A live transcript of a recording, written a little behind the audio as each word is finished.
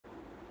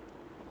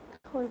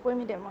হৈ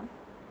পৰিমি দেমন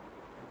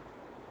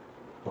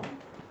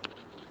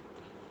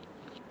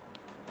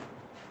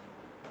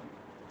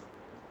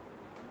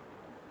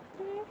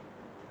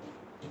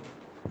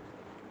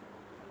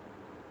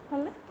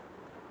হলে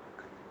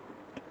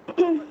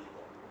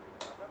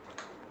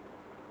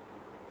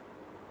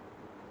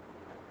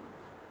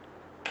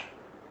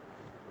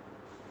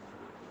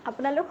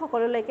আপোনালোক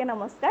সকলোলৈকে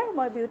নমস্কাৰ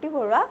মই বিউটি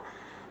বৰুৱা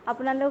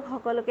আপোনালোক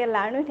সকলোকে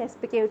লাৰ্ণ উইথ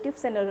এছপিকে ইউটিউব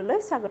চেনেললৈ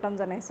স্বাগতম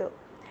জনাইছোঁ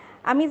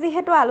আমি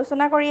যিহেতু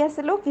আলোচনা কৰি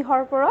আছিলোঁ কিহৰ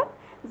ওপৰত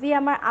যি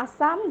আমাৰ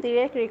আসাম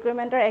ডাইৰেক্ট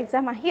ৰিক্ৰুটমেণ্টৰ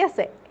এক্সাম আহি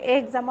আছে এই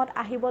এক্সামত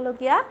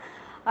আহিবলগীয়া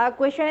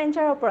কুৱেশ্যন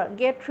এনচাৰৰ ওপৰত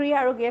গেট 3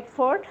 আৰু গেট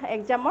 4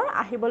 এক্সামৰ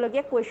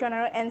আহিবলগীয়া কুৱেশ্যন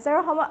আৰু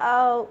এনচাৰৰ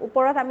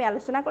ওপৰত আমি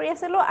আলোচনা কৰি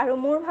আছিলোঁ আৰু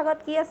মোৰ ভাগত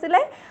কি আছিলে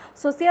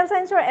ছ'চিয়েল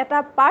সায়েন্সৰ এটা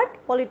পাৰ্ট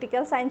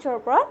পলিটিকেল সায়েন্সৰ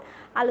ওপৰত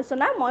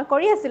আলোচনা মই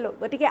কৰি আছিলোঁ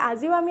গতিকে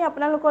আজিও আমি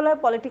আপোনালোকলৈ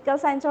পলিটিকেল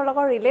সায়েন্সৰ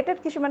লগত ৰিলেটেড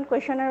কিছুমান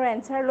কুৱেশ্যন আৰু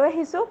এনচাৰ লৈ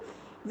আহিছোঁ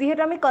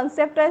যিহেতু আমি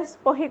কনসেপ্ট ওয়াইজ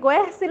পঢ়ি গৈ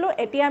আছিলোঁ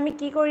এতিয়া আমি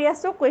কি কৰি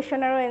আছোঁ কুৱেশ্যন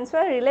আৰু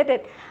এনচাৰ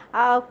ৰিলেটেড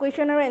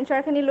কুৱেশ্যন আৰু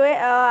এনচাৰখিনি লৈ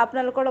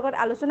আপোনালোকৰ লগত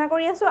আলোচনা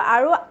কৰি আছোঁ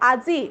আৰু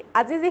আজি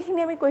যিখিনি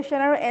আমি কুৱেশ্যন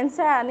আৰু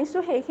এনচাৰ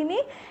আনিছোঁ সেইখিনি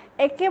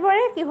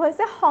একেবাৰে কি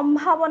হৈছে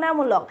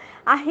সম্ভাৱনামূলক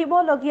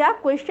আহিবলগীয়া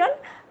কুৱেশ্যন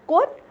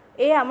ক'ত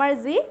এই আমাৰ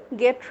যি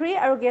গেট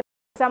 3 আৰু গেট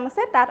এক্সাম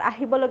আছে তাত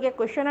আহিবলগীয়া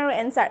কুৱেশ্যন আৰু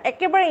এনচাৰ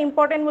একেবাৰে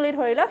ইম্পৰ্টেণ্ট বুলি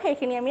ধৰি লওক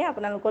সেইখিনি আমি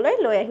আপোনালোকলৈ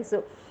লৈ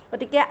আহিছোঁ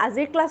গতিকে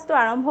আজিৰ ক্লাছটো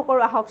আৰম্ভ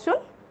কৰোঁ আহকচোন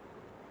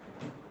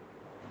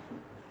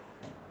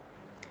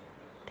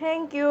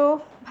থেংক ইউ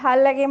ভাল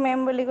লাগে মেম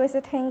বুলি কৈছে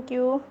থেংক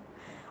ইউ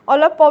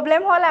অলপ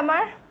প্ৰব্লেম হ'ল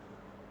আমাৰ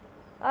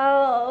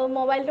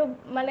মোবাইলটো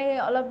মানে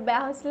অলপ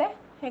বেয়া হৈছিলে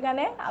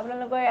সেইকাৰণে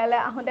আপোনালোকৰ ইয়ালৈ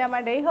আহোঁতে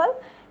আমাৰ দেৰি হ'ল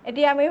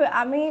এতিয়া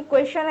আমি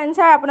কুৱেশ্যন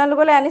এনচাৰ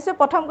আপোনালোকলৈ আনিছোঁ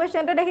প্ৰথম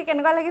কুৱেশ্যনটো দেখি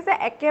কেনেকুৱা লাগিছে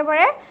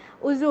একেবাৰে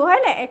উজু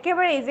হয় নে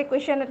একেবাৰে ইজি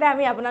কুৱেশ্যন এটা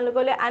আমি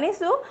আপোনালোকলৈ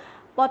আনিছোঁ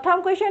প্ৰথম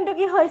কুৱেশ্যনটো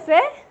কি হৈছে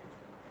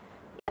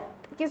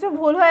কিছু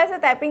ভুল হৈ আছে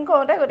টাইপিং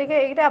কৰোঁতে গতিকে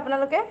এইকেইটা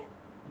আপোনালোকে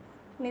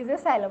নিজে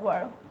চাই ল'ব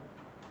আৰু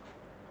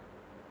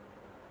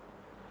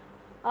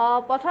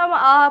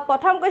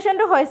প্ৰথম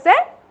কুৱেশ্যনটো হৈছে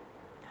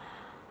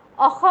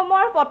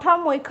অসমৰ প্ৰথম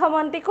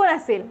মুখ্যমন্ত্ৰী কোন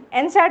আছিল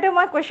এনচাৰটো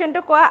মই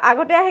কুৱেশ্যনটো কোৱা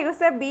আগতে আহি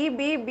গৈছে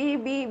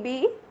বি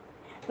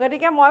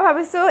গতিকে মই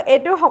ভাবিছোঁ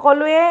এইটো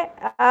সকলোৱে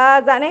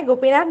জানে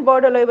গোপীনাথ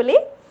বৰদলৈ বুলি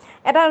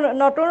এটা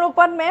নতুন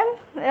ৰূপত মেম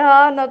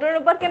নতুন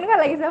ৰূপত কেনেকুৱা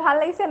লাগিছে ভাল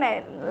লাগিছে নাই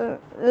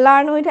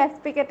লাৰ্ণ উইথ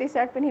এছপিকে টি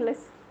চাৰ্ট পিন্ধি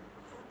লৈছে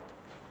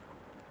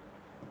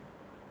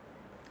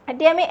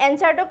এতিয়া আমি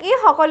এনচাৰটো কি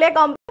সকলোৱে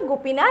গম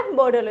গোপীনাথ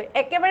বৰদলৈ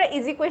একেবাৰে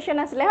ইজি কুৱেশ্যন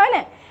আছিলে হয়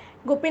নাই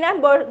গোপীনাথ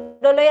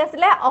বৰদলৈ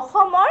আছিলে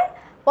অসমৰ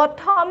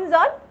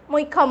প্ৰথমজন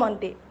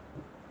মুখ্যমন্ত্ৰী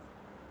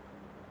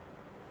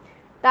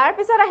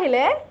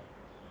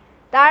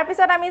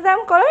তাৰপিছত আমি যাম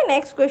কৰো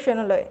নেক্সট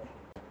কুৱেশ্যনলৈ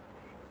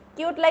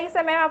কিউট লাগিছে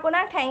মেম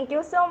আপোনাক থেংক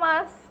ইউ সো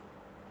মাচ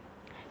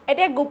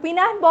এতিয়া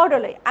গোপীনাথ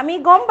বৰদলৈ আমি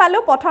গম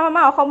পালোঁ প্ৰথম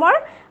আমাৰ অসমৰ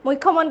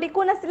মুখ্যমন্ত্ৰী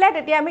কোন আছিলে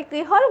তেতিয়া আমি কি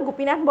হ'ল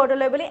গোপীনাথ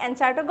বৰদলৈ বুলি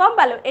এনচাৰটো গম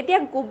পালোঁ এতিয়া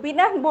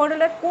গোপীনাথ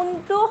বৰদলৈ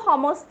কোনটো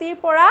সমষ্টিৰ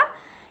পৰা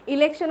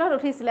ইলেকশ্যনত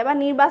উঠিছিলে বা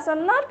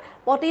নিৰ্বাচনত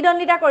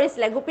প্ৰতিদ্বন্দ্বিতা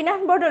কৰিছিলে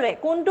গোপীনাথ বৰদলৈ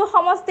কোনটো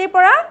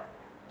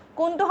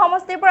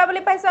সমষ্টিৰ পৰা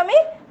বুলি পাইছোঁ আমি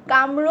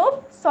কামৰূপ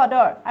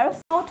সদৰ আৰু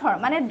সাউথৰ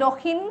মানে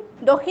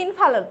দক্ষিণ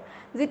ফালৰ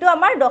যিটো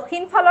আমাৰ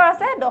দক্ষিণ ফালৰ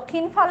আছে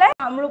দক্ষিণ ফালে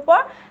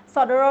কামৰূপৰ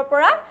সদৰৰ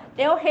পৰা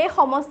তেওঁ সেই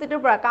সমষ্টিটোৰ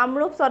পৰা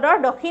কামৰূপ সদৰ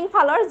দক্ষিণ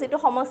ফালৰ যিটো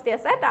সমষ্টি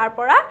আছে তাৰ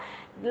পৰা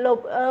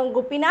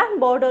গোপীনাথ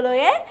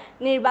বৰদলৈয়ে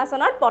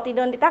নিৰ্বাচনত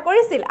প্ৰতিদ্বন্দ্বিতা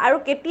কৰিছিল আৰু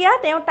কেতিয়া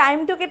তেওঁ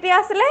টাইমটো কেতিয়া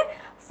আছিলে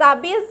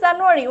 ২৬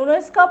 জানুৱাৰী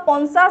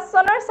 ১৯৫০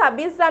 চনৰ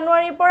 ২৬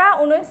 জানুৱাৰীৰ পৰা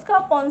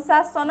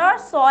 ১৯৫০ চনৰ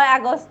 ৬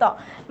 আগষ্ট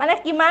মানে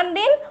কিমান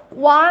দিন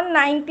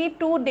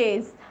 192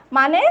 ডেজ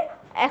মানে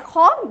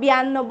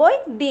 ১৯২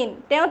 দিন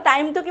তেওঁ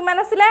টাইমটো কিমান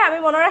আছিলে আমি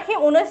মনত ৰাখিম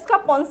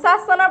 ১৯৫০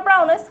 চনৰ পৰা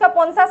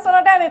 ১৯৫০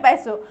 চনতে আমি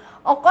পাইছোঁ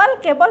অকল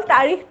কেৱল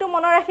তাৰিখটো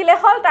মনত ৰাখিলে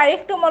হ'ল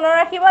তাৰিখটো মনত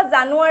ৰাখিব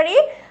জানুৱাৰী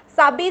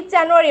 ২৬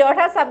 জানুৱাৰী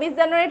অৰ্থাৎ ২৬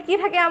 জানুৱাৰীত কি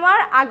থাকে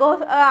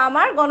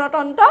আমাৰ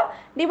গণতন্ত্ৰ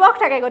দিৱস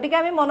থাকে গতিকে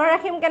আমি মনত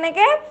ৰাখিম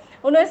কেনেকৈ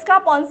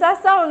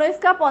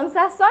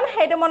 ১৯৫০ চন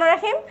সেইটো মনত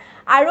ৰাখিম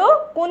আৰু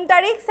কোন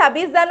তাৰিখ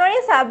 ২৬ জানুৱাৰী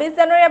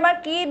আমাৰ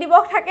কি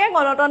দিৱস থাকে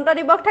গণতন্ত্ৰ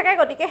দিৱস থাকে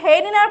গতিকে সেই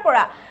দিনাৰ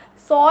পৰা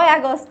 ৬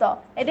 আগষ্ট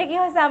এতিয়া কি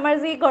হৈছে আমাৰ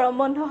যি গৰম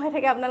বন্ধ হৈ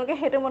থাকে আপোনালোকে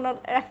সেইটো মনত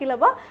ৰাখি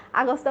ল'ব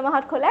আগষ্ট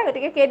মাহত খোলে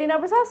গতিকে কেইদিনৰ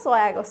পিছত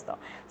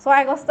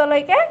 ৬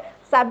 আগষ্টলৈকে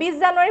 ২৬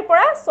 জানুৱাৰীৰ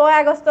পৰা ৬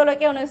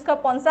 আগষ্টলৈকে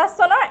 ১৯৫০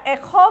 চনৰ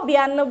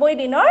 ১৯২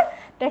 দিনৰ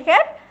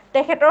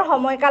তেখেতৰ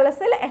সময়কাল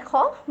আছিল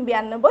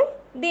 ১৯২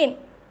 দিন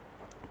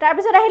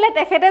তাৰপিছত আহিলে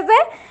তেখেতে যে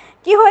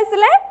কি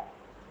হৈছিলে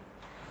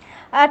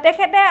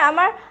তেখেতে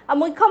আমাৰ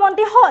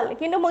মুখ্যমন্ত্ৰী হ'ল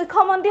কিন্তু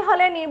মুখ্যমন্ত্ৰী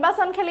হ'লে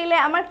নিৰ্বাচন খেলিলে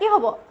আমাৰ কি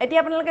হ'ব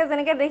এতিয়া আপোনালোকে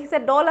যেনেকৈ দেখিছে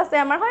দল আছে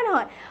আমাৰ হয়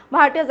নহয়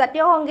ভাৰতীয়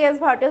জাতীয় কংগ্ৰেছ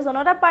ভাৰতীয়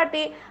জনতা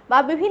পাৰ্টি বা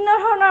বিভিন্ন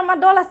ধৰণৰ আমাৰ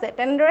দল আছে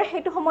তেনেদৰে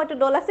সেইটো সময়তো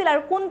দল আছিল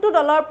আৰু কোনটো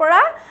দলৰ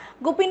পৰা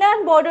গোপীনাথ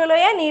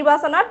বৰদলৈয়ে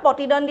নিৰ্বাচনত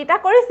প্ৰতিদ্বন্দ্বিতা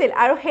কৰিছিল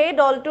আৰু সেই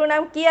দলটোৰ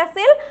নাম কি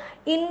আছিল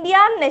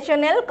ইণ্ডিয়ান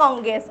নেশ্যনেল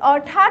কংগ্ৰেছ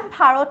অৰ্থাৎ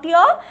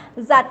ভাৰতীয়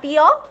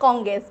জাতীয়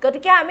কংগ্ৰেছ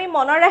গতিকে আমি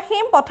মনত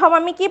ৰাখিম প্ৰথম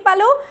আমি কি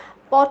পালোঁ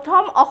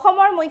প্ৰথম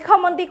অসমৰ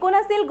মুখ্যমন্ত্ৰী কোন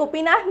আছিল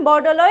গোপীনাথ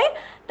বৰদলৈ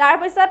তাৰ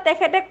পিছত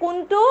তেখেতে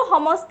কোনটো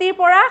সমষ্টিৰ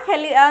পৰা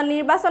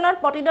নিৰ্বাচনত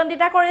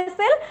প্ৰতিদ্বন্দ্বিতা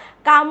কৰিছিল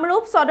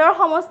কামৰূপ সদৰ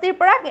সমষ্টিৰ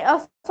পৰা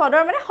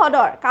সদৰ মানে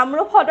সদৰ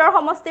কামৰূপ সদৰ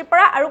সমষ্টিৰ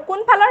পৰা আৰু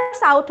কোন ফালৰ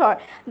সাউথৰ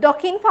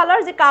দক্ষিণ ফালৰ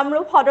যি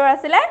কামৰূপ সদৰ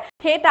আছিল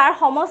সেই তাৰ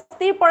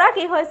সমষ্টিৰ পৰা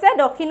কি হৈছে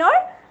দক্ষিণৰ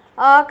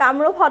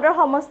কামৰূপ সদৰ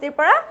সমষ্টিৰ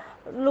পৰা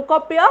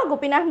লোকপ্ৰিয়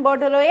গোপীনাথ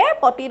বৰদলৈয়ে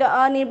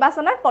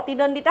নিৰ্বাচনত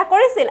প্ৰতিদ্বন্দ্বিতা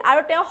কৰিছিল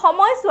আৰু তেওঁ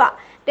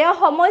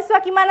সময়ছোৱা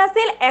কিমান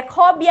আছিল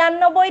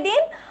 192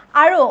 দিন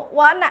আৰু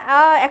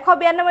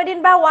 192 দিন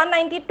বা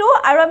 192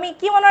 আৰু আমি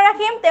কি মনত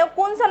ৰাখিম তেওঁ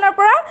কোন চনৰ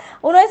পৰা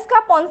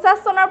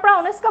 1950 চনৰ পৰা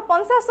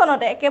 1950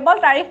 চনতে কেৱল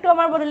তাৰিখটো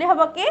আমাৰ বদলি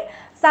হ'ব কি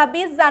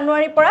 26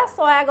 জানুৱাৰীৰ পৰা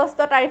 6 আগষ্ট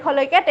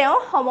তাৰিখলৈকে তেওঁ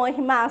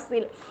সময়সীমা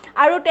আছিল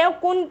আৰু তেওঁ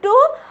কোনটো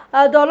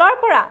দলৰ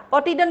পৰা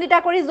প্ৰতিদ্বন্দ্বিতা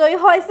কৰি জয়ী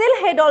হৈছিল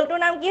সেই দলটোৰ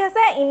নাম কি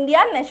হৈছে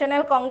ইণ্ডিয়ান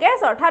নেশ্যনেল কংগ্ৰেছ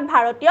অৰ্থাৎ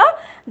ভাৰতীয়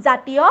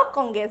জাতীয়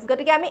কংগ্ৰেছ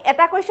গতিকে আমি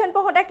এটা কোৱেশ্চন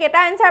পঢ়োতে কেটা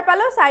এনসাৰ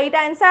পালো 4টা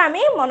এনসাৰ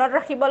আমি মনত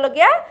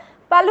ৰাখিবলগীয়া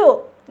পালো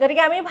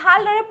গতিকে আমি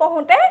ভালদৰে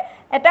পঢ়োতে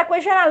এটা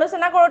কোৱেশ্চন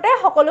আলোচনা কৰোতে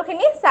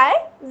সকলোখিনি চাই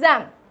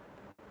যাম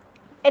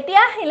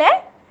এতিয়া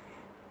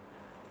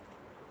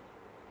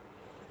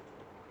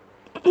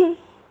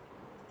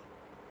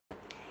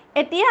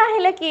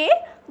আহিলে কি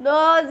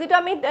যেটো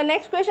আমি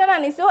নেক্সট কোৱেশ্চন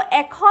আনিছো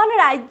এখন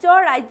ৰাজ্যৰ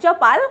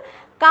ৰাজ্যপাল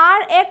কাৰ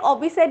এক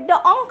অবিচ্ছেদ্য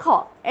অংশ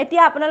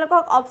এতিয়া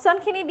আপোনালোকক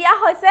অপচনখিনি দিয়া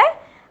হৈছে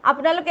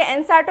আপোনালোকে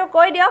এনসাৰটো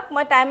কৈ দিয়ক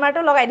মই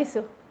টাইমাৰটো লগাই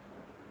দিছো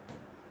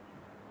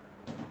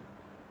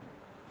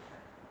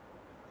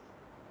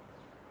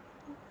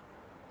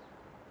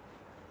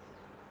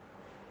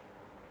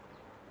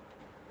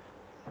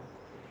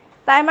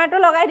টাইমাৰটো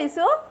লগাই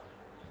দিছো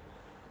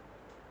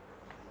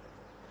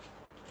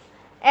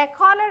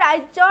এখন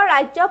ৰাজ্যৰ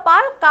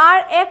ৰাজ্যপাল কাৰ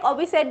এক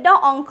অবিচ্ছেদ্য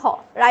অংশ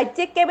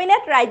ৰাজ্যিক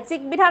কেবিনেট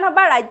ৰাজ্যিক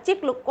বিধানসভা ৰাজ্যিক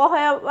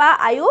লোকসভা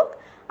আয়োগ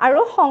আৰু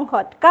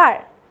সংসদ কাৰ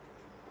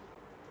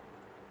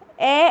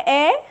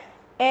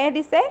এ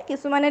দিছে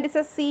কিছুমানে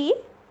দিছে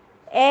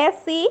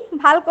সি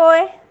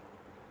ভালকৈ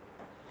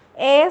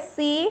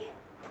সি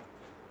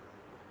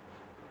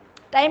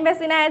টাইম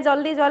বেছি নাই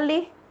জলদি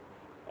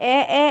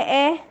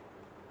এ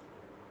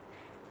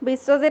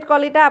বিশ্বজিৎ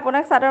কলিতা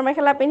আপোনাক চাদৰ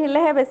মেখেলা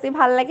পিন্ধিলেহে বেছি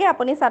ভাল লাগে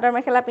আপুনি চাদৰ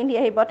মেখেলা পিন্ধি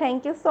আহিব thank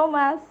U so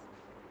mass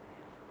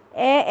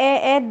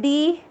A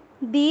D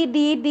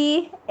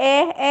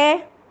A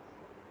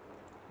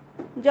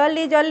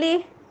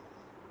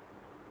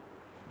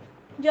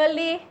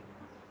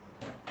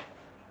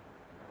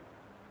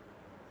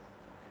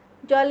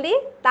জলদি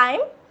টাইম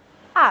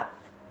আপ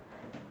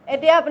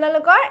এতিয়া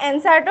আপোনালোকৰ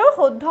এনসাৰটো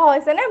শুদ্ধ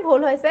হৈছে নে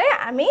ভুল হৈছে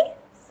আমি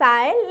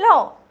চাই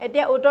লওঁ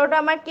এতিয়া উত্তৰটো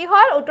আমাৰ কি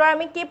হ'ল উত্তৰ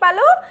আমি কি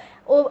পালো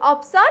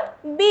অপচন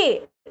বি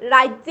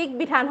ৰাজ্যিক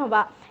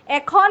বিধানসভা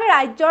এখন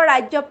ৰাজ্যৰ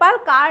ৰাজ্যপাল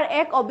কাৰ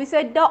এক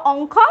অবিচ্ছেদ্য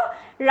অংশ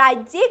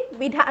ৰাজ্যিক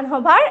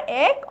বিধানসভাৰ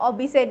এক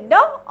অবিচ্ছেদ্য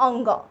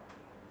অংগ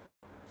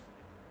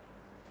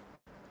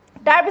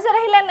তাৰ পিছত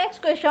আহিলে নেক্সট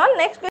কোৱেশ্চন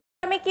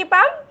আমি কি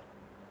পাম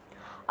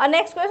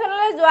নেক্সট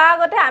কোৱেশ্চনলৈ যোৱাৰ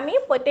আগতে আমি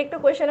প্ৰত্যেকটো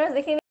কোৱেশ্চনৰ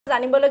যিখিনি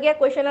জানিবলগীয়া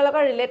কোৱেশ্চনৰ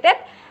লগত ৰিলেটেড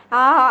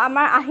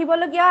আমাৰ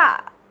আহিবলগীয়া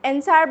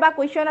এনসাৰ বা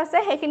কোৱেশ্চন আছে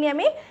সেইখিনি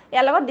আমি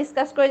ইয়াৰ লগত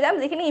ডিসকাস কৰি যাম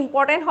যিখিনি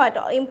ইম্পৰ্টেন্ট হয়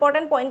তো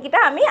ইম্পৰ্টেন্ট পইণ্ট কিটা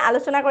আমি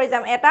আলোচনা কৰি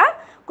যাম এটা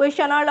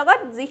কোৱেশ্চনৰ লগত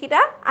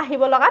যিকিটা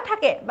আহিব লগা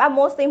থাকে বা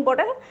মোস্ট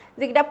ইম্পৰ্টেন্ট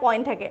যিকিটা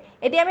পইণ্ট থাকে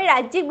এতিয়া আমি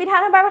ৰাজ্যিক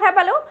বিধানসভাৰ কথা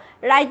পালো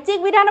ৰাজ্যিক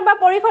বিধানসভা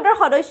পৰিষদৰ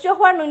সদস্য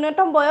হোৱাৰ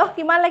ন্যূনতম বয়স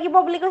কিমান লাগিব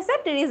বুলি কৈছে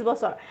 30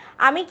 বছৰ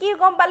আমি কি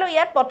গম পালো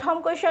ইয়াত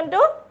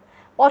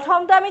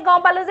প্ৰথমটো আমি গম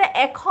পালো যে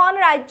এখন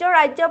ৰাজ্যৰ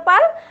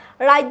ৰাজ্যপাল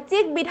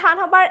ৰাজ্যিক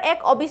বিধানসভাৰ এক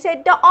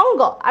অবিচ্ছেদ্য অংগ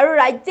আৰু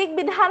ৰাজ্যিক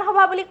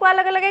বিধানসভা বুলি কোৱাৰ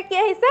লগে লগে কি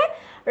আহিছে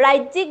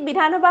ৰাজ্যিক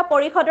বিধানসভা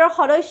পৰিষদৰ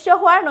সদস্য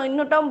হোৱাৰ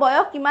ন্যূনতম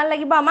বয়স কিমান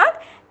লাগিব আমাক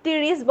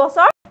 30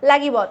 বছৰ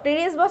লাগিব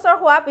 30 বছৰ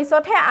হোৱাৰ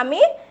পিছতহে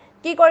আমি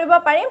কি কৰিব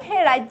পাৰিম হে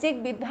ৰাজ্যিক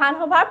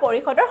বিধানসভাৰ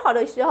পৰিষদৰ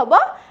সদস্য হ'ব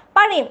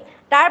পাৰিম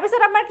তাৰ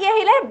পিছত আমাৰ কি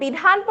আহিলে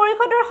বিধান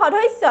পৰিষদৰ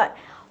সদস্য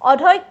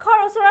অধ্যক্ষৰ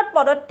ওচৰত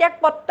পদত্যাগ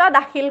পত্ৰ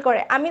দাখিল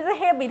কৰে আমি যে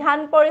হে বিধান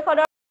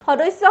পৰিষদৰ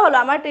সদস্য হলো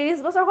আমাৰ 30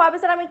 বছৰ হোৱাৰ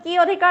পিছত আমি কি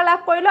অধিকাৰ লাভ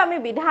কৰিলো আমি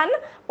বিধান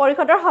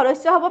পৰিষদৰ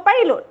সদস্য হ'ব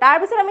পাৰিলো তাৰ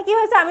পিছত আমি কি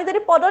হৈছে আমি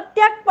যদি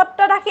পদত্যাগ পত্ৰ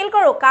দাখিল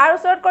কৰো কাৰ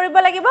ওচৰত কৰিব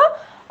লাগিব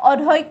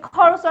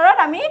অধ্যক্ষৰ ওচৰত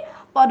আমি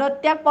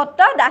পদত্যাগ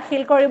পত্ৰ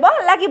দাখিল কৰিব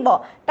লাগিব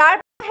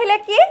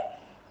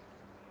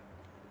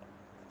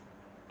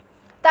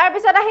তাৰ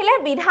পিছত আহিলে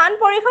বিধান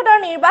পৰিষদৰ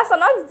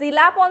নিৰ্বাচনত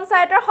জিলা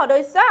পঞ্চায়তৰ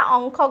সদস্যই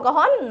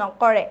অংশগ্ৰহণ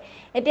নকৰে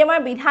এতিয়া আমাৰ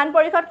বিধান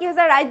পৰিষদ কি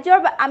হৈছে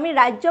আমি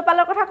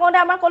ৰাজ্যপালৰ কথা কওঁতে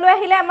আমাৰ কলৈ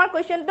আহিলে আমাৰ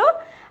কোৱেশ্চনটো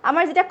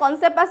আমাৰ যেটা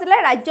কনসেপ্ট আছিল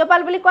ৰাজ্যপাল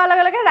বুলি কোৱাৰ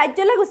লগে লগে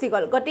ৰাজ্যলৈ গুচি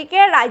গল গতিকে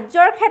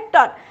ৰাজ্যৰ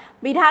ক্ষেত্ৰত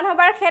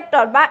বিধানসভাৰ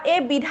ক্ষেত্ৰত বা এই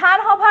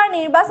বিধানসভাৰ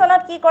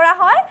নিৰ্বাচনত কি কৰা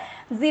হয়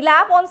জিলা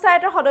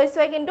পঞ্চায়তৰ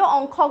সদস্যই কিন্তু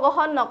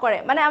অংশগ্ৰহণ নকৰে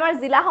মানে আমাৰ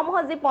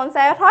জিলাসমূহত যি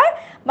পঞ্চায়ত হয়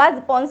বা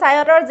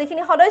পঞ্চায়তৰ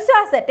যিখিনি সদস্য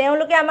আছে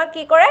তেওঁলোকে আমাক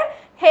কি কৰে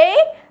সেই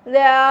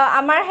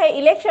আমাৰ সেই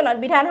ইলেকশ্যনত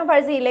বিধানসভাৰ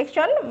যি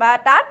ইলেকশ্যন বা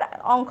তাত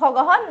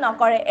অংশগ্ৰহণ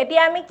নকৰে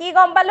এতিয়া আমি কি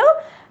গম পালো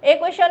এই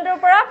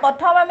কোৱেশ্চনটোৰ পৰা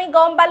প্ৰথম আমি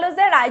গম পালো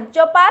যে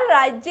ৰাজ্যপাল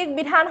ৰাজ্যিক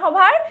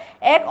বিধানসভাৰ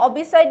এক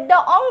অবিচ্ছেদ্য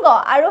অংগ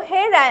আৰু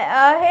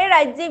সেই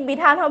ৰাজ্যিক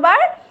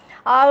বিধানসভাৰ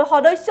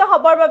সদস্য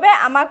হবৰ বাবে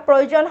আমাক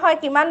প্ৰয়োজন হয়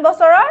কিমান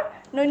বছৰৰ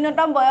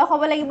ন্যূনতম বয়স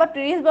হ'ব লাগিব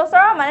 30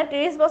 বছৰ মানে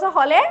 30 বছৰ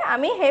হ'লে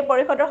আমি সেই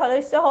পৰিষদৰ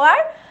সদস্য হোৱাৰ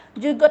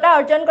যোগ্যতা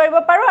অৰ্জন কৰিব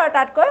পাৰোঁ আৰু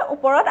তাতকৈ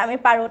ওপৰত আমি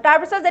পাৰোঁ তাৰ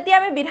পিছত যেতিয়া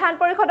আমি বিধান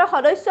পৰিষদৰ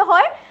সদস্য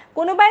হয়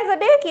কোনোবাই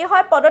যদি কি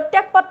হয়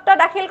পদত্যাগ পত্ৰ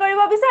দাখিল কৰিব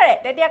বিচাৰে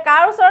তেতিয়া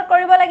কাৰ ওচৰত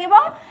কৰিব লাগিব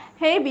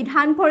সেই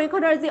বিধান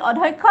পৰিষদৰ যি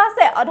অধ্যক্ষ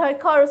আছে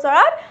অধ্যক্ষৰ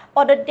ওচৰত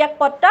পদত্যাগ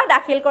পত্ৰ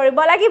দাখিল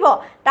কৰিব লাগিব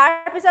তাৰ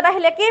পিছত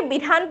আহিলে কি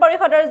বিধান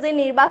পৰিষদৰ যি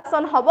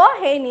নিৰ্বাচন হ'ব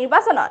সেই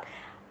নিৰ্বাচনত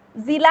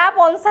জিলা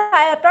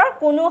পঞ্চায়তৰ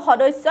কোনো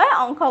সদস্যই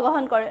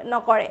অংশগ্ৰহণ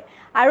নকৰে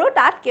আৰু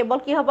তাত কেৱল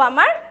কি হ'ব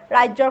আমাৰ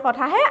ৰাজ্যৰ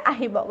কথাহে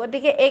আহিব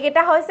গতিকে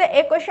এইকেইটা হৈছে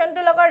এই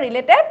কোৱেশ্চনটোৰ লগত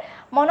ৰিলেটেড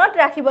মনত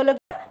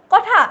ৰাখিবলগীয়া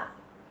কথা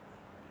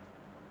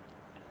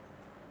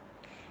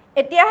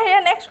এতিয়া আহিলে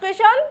নেক্সট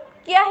কুৱেশ্যন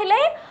কি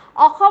আহিলে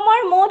অসমৰ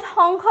মুঠ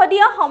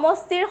সংসদীয়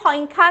সমষ্টিৰ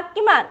সংখ্যা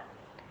কিমান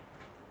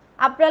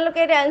আপোনালোকে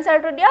এটা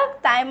এনসাৰটো দিয়ক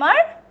টাইমাৰ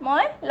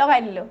মই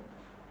লগাই দিলোঁ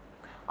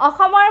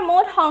অসমৰ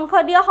মুঠ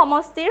সংসদীয়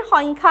সমষ্টিৰ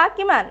সংখ্যা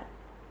কিমান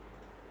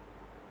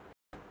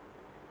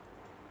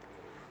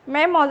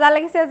মেম মজা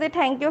লাগিছে আজি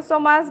থ্যাংক ইউ সো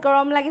মাচ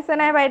গৰম লাগিছে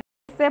নাই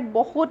বাইদেউ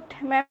বহুত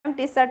মেম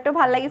টি-শাৰ্টটো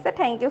ভাল লাগিছে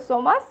থ্যাংক ইউ সো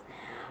মাচ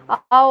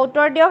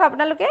উত্তৰ দিয়ক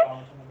আপোনালোকে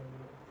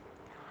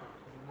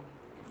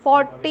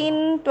 14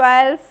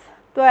 12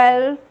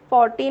 12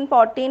 14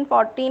 14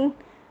 14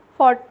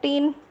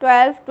 14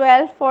 12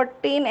 12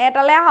 14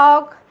 এটালে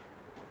আহক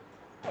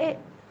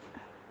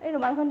এই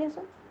ৰুমালখন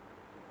দিছোন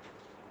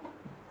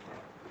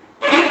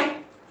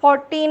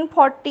 14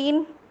 14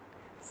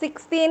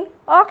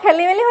 16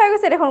 খেলি মেলি হৈ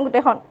গৈছে দেখোন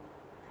গুটেখন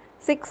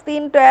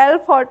 16 12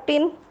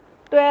 14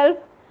 12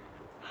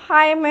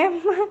 hi ma'am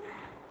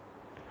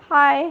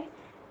hi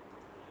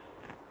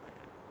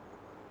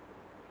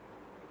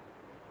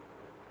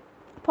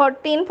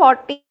 14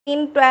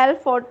 14 12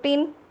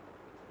 14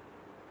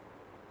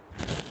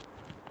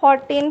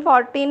 14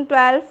 14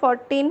 12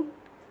 14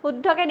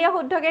 শুদ্ধকে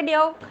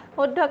দিয়ক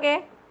শুদ্ধকে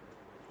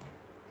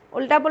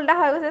উল্টা পুল্টা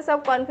হৈ গৈছে সব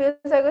কনফিউজ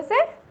হৈ গৈছে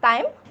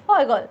টাইম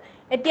হৈ গল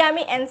এতিয়া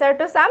আমি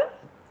এনসাৰটো চাম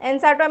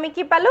এনসাৰটো আমি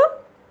কি পালো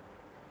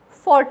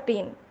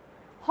 14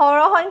 হৰ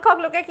সংখ্যক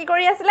লোকে কি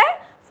কৰি আছিলে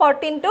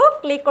 14 টো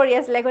ক্লিক কৰি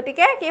আছিলে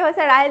গতিকে কি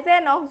হৈছে ৰাইজে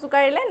নখ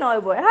জুকাৰিলে নৈ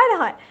বয় হয়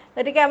নহয়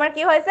গতিকে আমাৰ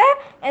কি হৈছে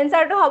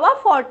এনসাৰটো হ'ব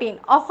 14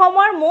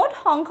 অসমৰ মুঠ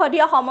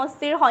সংসদীয়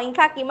সমষ্টিৰ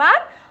সংখ্যা কিমান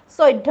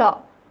 14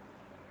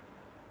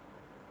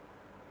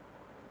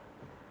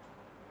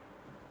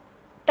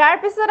 তাৰ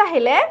পিছত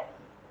আহিলে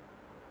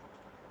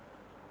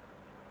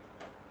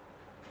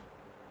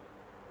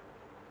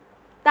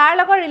তাৰ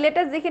লগত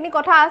ৰিলেটেড যিখিনি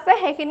কথা আছে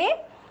সেইখিনি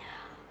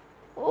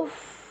উফ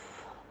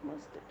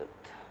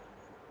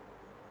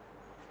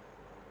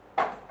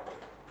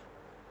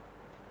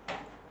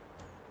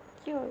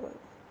কি হৈ গ'ল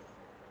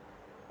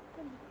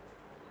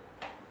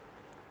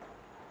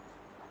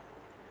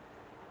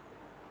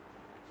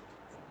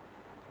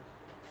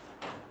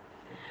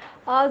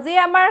যি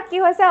আমাৰ কি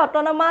হৈছে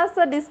অটোনমাস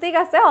ডিস্ট্ৰিক্ট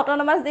আছে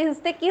অটোনমাস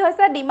ডিস্ট্ৰিক্ট কি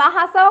হৈছে ডিমা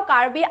হাছাও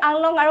কাৰ্বি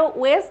আংলং আৰু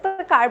ওয়েষ্ট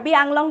কাৰ্বি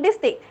আংলং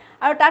ডিস্ট্ৰিক্ট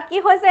আৰু তাত কি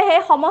হৈছে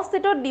সেই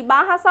সমষ্টিটো ডিমা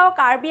হাছাও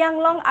কাৰ্বি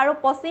আংলং আৰু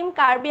পশ্চিম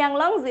কাৰ্বি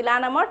আংলং জিলা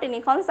নামৰ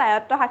তিনিখন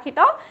স্বায়ত্তশাসিত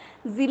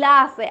জিলা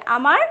আছে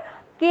আমাৰ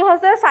কি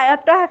হৈছে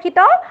স্বায়ত্তশাসিত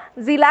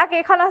জিলা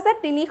কেইখন আছে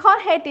তিনিখন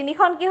সেই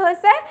তিনিখন কি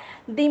হৈছে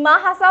ডিমা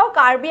হাছাও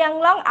কাৰ্বি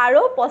আংলং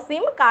আৰু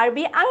পশ্চিম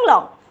কাৰ্বি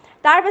আংলং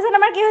তাৰ পিছত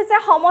আমাৰ কি হৈছে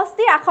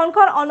সমষ্টি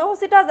আসনখন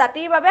অনুসূচিত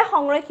জাতিৰ বাবে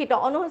সংৰক্ষিত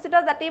অনুসূচিত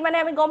জাতি মানে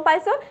আমি গম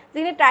পাইছো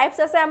যিনি ট্ৰাইবছ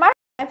আছে আমাৰ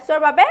ট্ৰাইবছৰ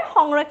বাবে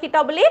সংৰক্ষিত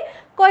বুলি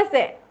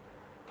কৈছে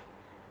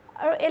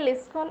আৰু এই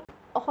লিষ্টখন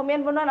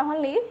অসমীয়াত বনোৱা নহল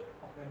নেকি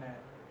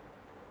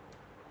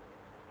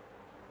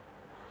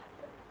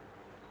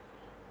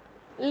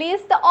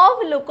list of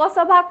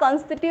Lok Sabha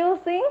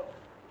constituency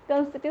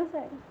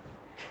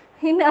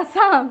in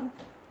Assam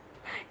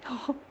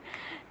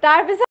তাৰ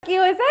পিছত কি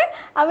হৈছে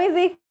আমি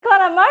যিখন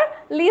আমাৰ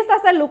লিষ্ট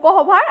আছে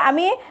লোকসভাৰ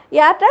আমি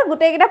ইয়াত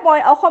গুটেইকেইটা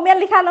অসমীয়া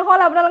লিখা নহল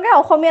আপোনালোকে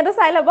অসমীয়াটো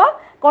চাই ল'ব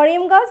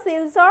কৰিমগঞ্জ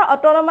শিলচৰ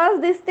অটোনমাস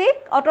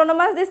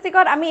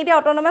ডিস্ট্ৰিক্টত আমি এতিয়া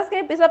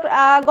অটোনমাসখিনি পিছত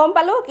গম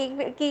পালো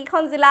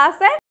কিখন জিলা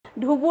আছে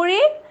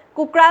ধুবুৰী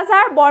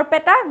কোকৰাঝাৰ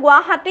বৰপেটা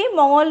গুৱাহাটী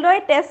মঙলদৈ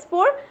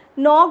তেজপুৰ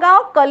নগাঁও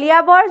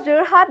কলিয়াবৰ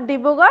যোৰহাট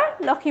ডিব্ৰুগড়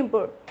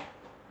লখিমপুৰ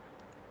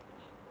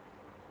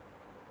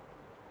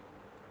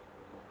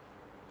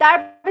তাৰ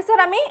পিছত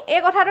আমি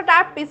এই কথাটো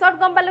তাৰ পিছত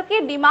গম পালো কি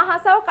ডিমা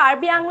হাছাও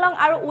কাৰ্বি আংলং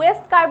আৰু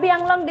ওয়েষ্ট কাৰ্বি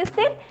আংলং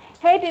ডিস্ট্ৰিক্ট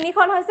সেই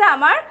তিনিখন হৈছে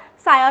আমাৰ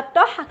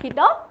স্বায়ত্তশাসিত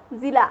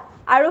জিলা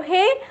আৰু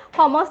সেই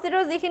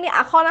সমষ্টিটোৰ যিখিনি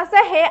আসন আছে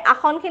সেই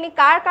আসনখিনি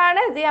কাৰ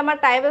কাৰণে যি আমাৰ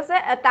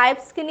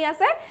টাইপছখিনি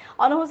আছে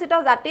অনুসূচিত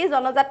জাতি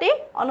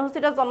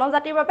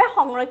জনজাতিৰ বাবে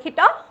সংৰক্ষিত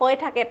হৈ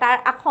থাকে তাৰ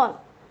আসন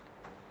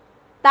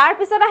তাৰ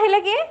পিছত আহিলে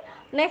কি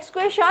নেক্সট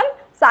কুৱেশ্যন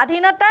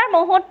স্বাধীনতাৰ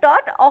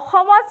মুহূৰ্তত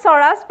অসমত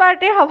স্বৰাজ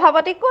পাৰ্টিৰ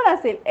সভাপতি কোন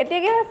আছিল এতিয়া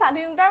কি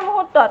স্বাধীনতাৰ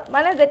মুহূৰ্তত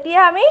মানে যেতিয়া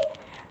আমি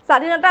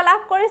স্বাধীনতা লাভ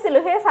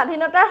কৰিছিলো সেই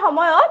স্বাধীনতাৰ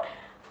সময়ত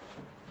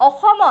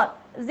অসমত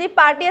যি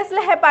পাৰ্টি আছিল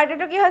সেই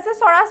পাৰ্টিটো কি হৈছে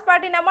স্বৰাজ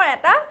পাৰ্টি নামৰ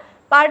এটা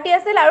পাৰ্টি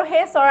আছিল আৰু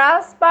সেই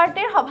স্বৰাজ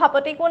পাৰ্টিৰ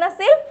সভাপতি কোন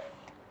আছিল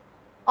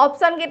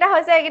অপচন কেইটা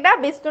হৈছে এইকেইটা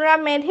বিষ্ণুৰাম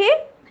মেধি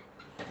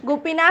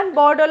গোপীনাথ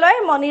বৰদলৈ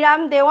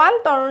মণিৰাম দেৱান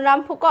তৰুণৰাম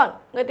ফুকন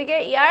গতিকে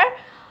ইয়াৰ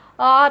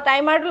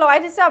টাইমাৰটো লগাই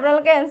দিছো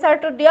আপোনালোকে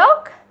এনসাৰটো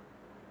দিয়ক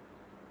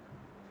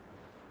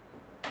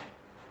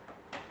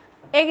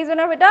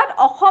এইকেইজনৰ ভিতৰত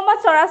অসমত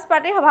স্বৰাজ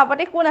পাৰ্টিৰ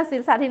সভাপতি কোন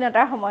আছিল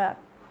স্বাধীনতাৰ সময়ত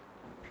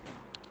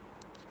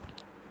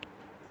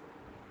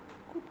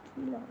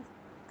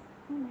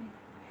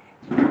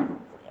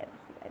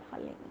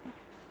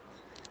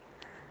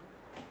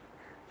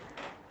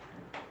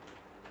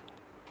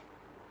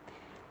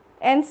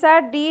answer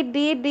D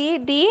D D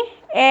D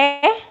A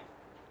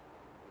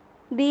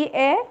D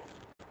A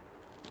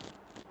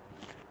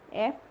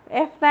F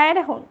F নাই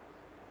দেখোন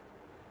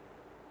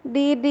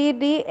D D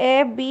D A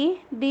B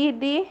D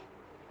D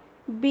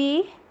B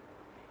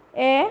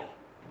A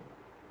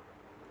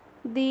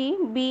D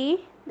B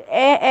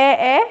A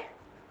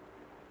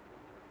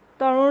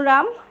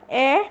Tarunram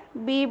A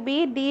B B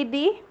D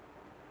D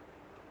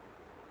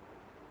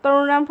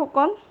Tarunram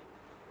Phukan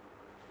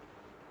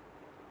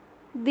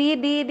D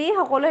D D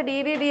সকলোৱে ডি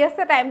ডি ডি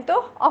আছে টাইমটো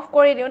of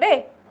কৰি দিওঁ দেই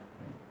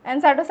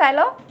এনচাৰটো চাই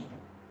লওঁ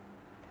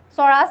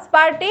স্বৰাজ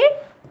পাৰ্টিৰ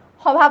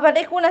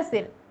সভাপতি কোন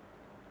আছিল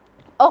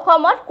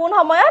অসমত কোন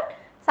সময়ত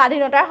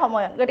স্বাধীনতাৰ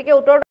সময়ত গতিকে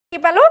উত্তৰটো কি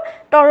পালো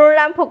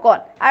তৰুণৰাম ফুকন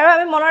আৰু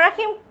আমি মনত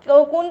ৰাখিম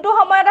কোনটো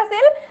সময়ত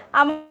আছিল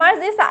আমাৰ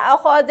যি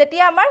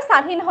যেতিয়া আমাৰ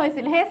স্বাধীন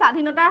হৈছিল সেই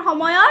স্বাধীনতাৰ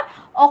সময়ত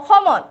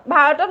অসমত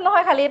ভাৰতত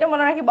নহয় খালি এইটো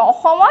মনত ৰাখিব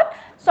অসমত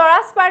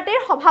স্বৰাজ পাৰ্টিৰ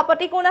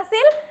সভাপতি কোন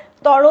আছিল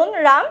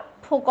তৰুণৰাম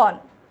ফুকন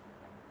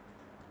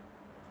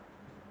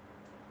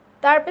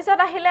তাৰপিছত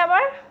আহিলে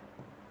আমাৰ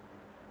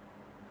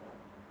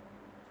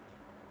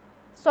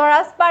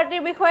স্বৰাজ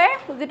পাৰ্টিৰ বিষয়ে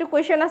যিটো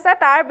কুৱেশ্যন আছে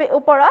তাৰ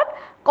ওপৰত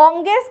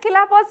কংগ্ৰেছ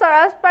খিলাফত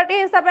স্বৰাজ পাৰ্টি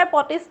হিচাপে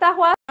প্ৰতিষ্ঠা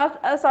হোৱা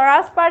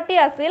স্বৰাজ পাৰ্টি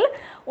আছিল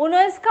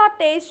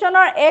 1923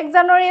 চনৰ 1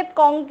 জানুৱাৰীত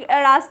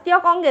ৰাষ্ট্ৰীয়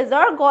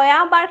কংগ্ৰেছৰ গয়া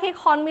বাৰ্ষিক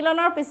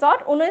সন্মিলনৰ পিছত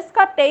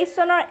 1923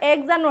 চনৰ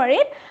 1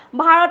 জানুৱাৰীত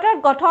ভাৰতত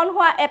গঠন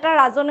হোৱা এটা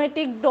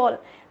ৰাজনৈতিক দল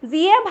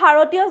যিয়ে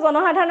ভাৰতীয়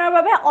জনসাধাৰণৰ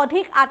বাবে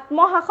অধিক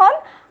আত্মশাসন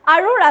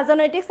আৰু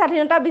ৰাজনৈতিক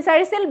স্বাধীনতা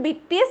বিচাৰিছিল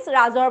ব্ৰিটিছ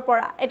ৰাজৰ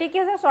পৰা এটি কি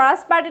আছে স্বৰাজ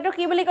পাৰ্টিটো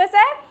কি বুলি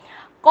কৈছে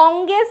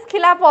কংগ্ৰেছ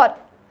খিলাফত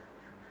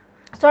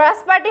স্বৰাজ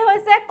পাৰ্টি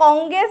হৈছে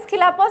কংগ্ৰেছ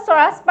খিলাফত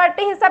স্বৰাজ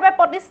পাৰ্টি হিচাপে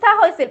প্ৰতিষ্ঠা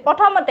হৈছিল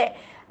প্ৰথমতে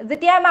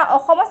যেতিয়া আমাৰ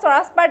অসমত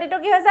স্বৰাজ পাৰ্টিটো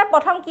কি হৈছে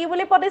প্ৰথম কি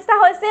বুলি প্ৰতিষ্ঠা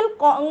হৈছিল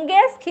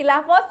কংগ্ৰেছ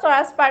খিলাফত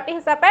স্বৰাজ পাৰ্টি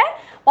হিচাপে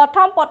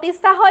প্ৰথম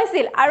প্ৰতিষ্ঠা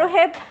হৈছিল আৰু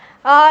সেই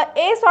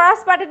এই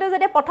স্বৰাজ পাৰ্টিটো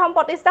যেতিয়া প্ৰথম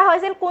প্ৰতিষ্ঠা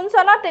হৈছিল কোন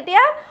চনত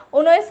তেতিয়া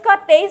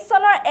 1923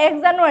 চনৰ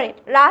 1 জানুৱাৰীত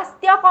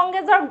ৰাষ্ট্ৰীয়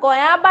কংগ্ৰেছৰ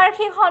গয়া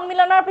বাৰ্ষিক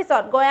সন্মিলনৰ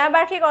পিছত গয়া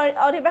বাৰ্ষিক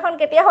অধিৱেশন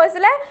কেতিয়া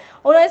হৈছিল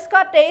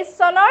 1923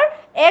 চনৰ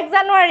 1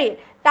 জানুৱাৰী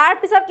তাৰ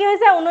পিছত কি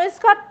হৈছে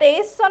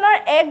 1923 চনৰ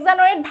 1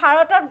 জানুৱাৰীত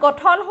ভাৰতত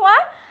গঠন হোৱা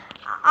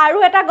আৰু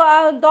এটা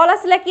দল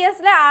আছিল কি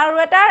আছিল আৰু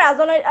এটা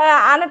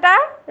আন এটা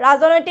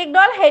ৰাজনৈতিক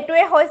দল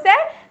হেতুৱে হৈছে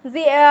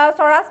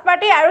স্বৰাজ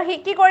পাৰ্টি আৰু হি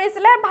কি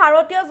কৰিছিল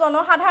ভাৰতীয়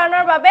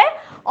জনসাধাৰণৰ বাবে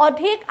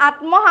অধিক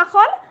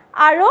আত্মশাসন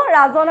আৰু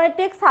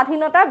ৰাজনৈতিক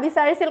স্বাধীনতা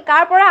বিচাৰিছিল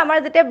কাৰ পৰা আমাৰ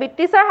যেতিয়া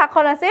ব্ৰিটিছৰ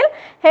শাসন আছিল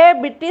সেই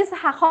ব্ৰিটিছ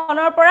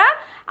শাসনৰ পৰা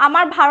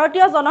আমাৰ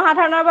ভাৰতীয়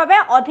জনসাধাৰণৰ বাবে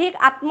অধিক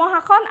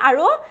আত্মশাসন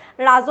আৰু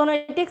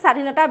ৰাজনৈতিক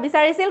স্বাধীনতা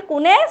বিচাৰিছিল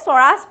কোনে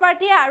স্বৰাজ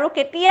পাৰ্টিয়ে আৰু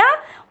কেতিয়া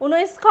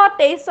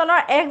 1923 চনৰ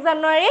 1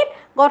 জানুৱাৰীত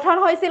গঠন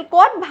হৈছিল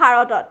ক'ত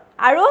ভাৰতত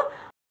আৰু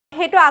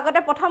হেতু আগতে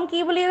প্ৰথম কি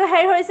বুলি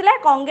হৈছিল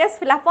কংগ্ৰেছ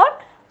খিলাফত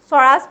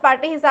স্বৰাজ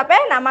পাৰ্টি হিচাপে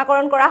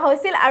নামাকৰণ কৰা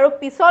হৈছিল আৰু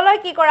পিছলৈ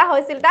কি কৰা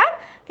হৈছিল তাক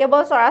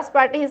কেৱল স্বৰাজ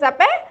পাৰ্টি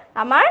হিচাপে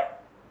আমাৰ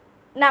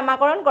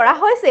নামাকৰণ কৰা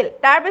হৈছিল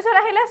তাৰ পিছত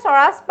আহিলে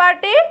স্বৰাজ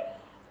পাৰ্টিৰ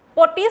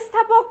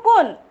প্ৰতিষ্ঠাপক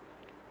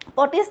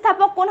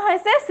কোন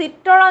হৈছে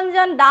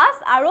চিত্তৰঞ্জন দাস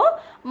আৰু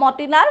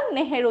মতিলাল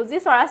নেহেৰু যি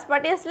স্বৰাজ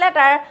পাৰ্টি আছিল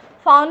তাৰ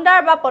ফাউণ্ডাৰ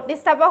বা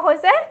প্ৰতিষ্ঠাপক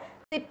হৈছে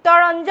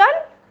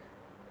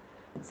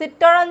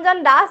চিত্তৰঞ্জন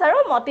দাস আৰু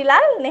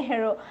মতিলাল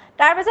নেহেৰু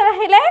তাৰ পিছত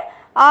আহিলে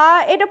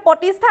এইটো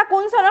প্ৰতিষ্ঠা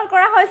কোন চনত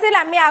কৰা হৈছিল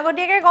আমি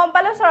আগতীয়াকৈ গম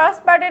পালো স্বৰাজ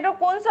পাৰ্টিটো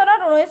কোন চনত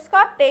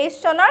 1923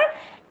 চনৰ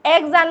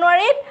 1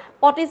 জানুৱাৰীত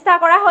প্ৰতিষ্ঠা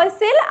কৰা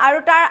হৈছিল আৰু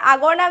তাৰ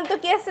আগৰ নামটো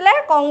কি আছিল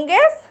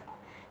কংগ্ৰেছ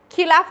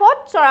খিলাফত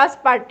স্বৰাজ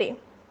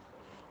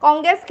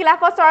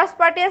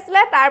পাৰ্টি আছিল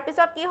তাৰ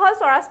পিছত কি হ'ল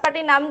স্বৰাজ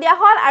পাৰ্টি নাম দিয়া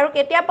হ'ল আৰু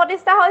কেতিয়া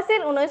প্ৰতিষ্ঠা হৈছিল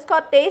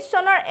 1923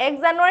 চনৰ 1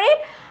 জানুৱাৰীত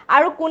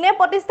আৰু কোনে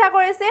প্ৰতিষ্ঠা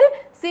কৰিছিল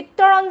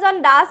চিত্তৰঞ্জন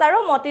দাস আৰু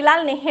মতিলাল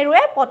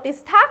নেহেৰুৱে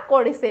প্ৰতিষ্ঠা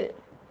কৰিছিল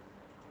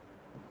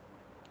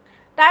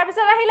তাৰ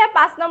পিছত আহিলে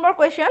 5 নম্বৰ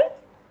কোৱেশ্চন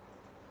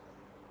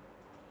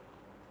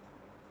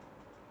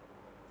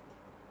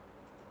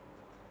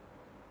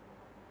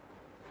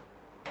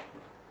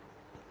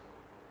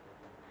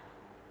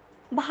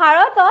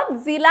ভাৰতত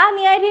জিলা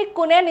ন্যায়াধীশ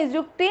কোনে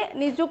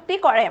নিযুক্তি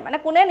কৰে মানে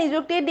কোনে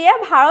নিযুক্তি দিয়ে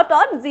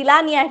ভাৰতত জিলা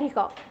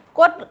ন্যায়াধীশক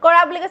ক'ত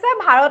কৰা বুলি কৈছে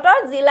ভাৰতৰ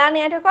জিলা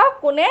ন্যায়াধীশক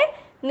কোনে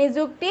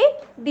নিযুক্তি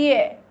দিয়ে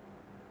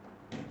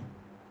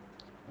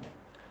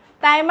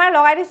টাইমাৰ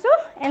লগাই দিছো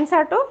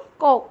এনসাৰটো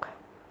কক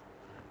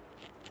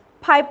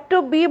 5 to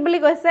B বুলি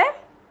কৈছে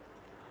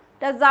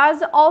the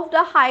judge of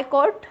the high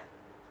court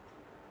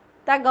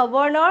the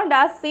governor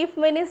the chief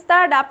minister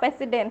the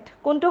president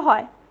কোনটো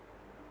হয়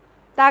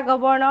the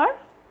governor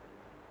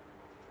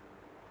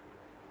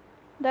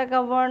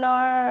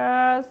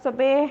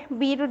সবে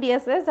B to দি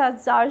আছে the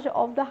judge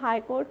of the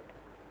high court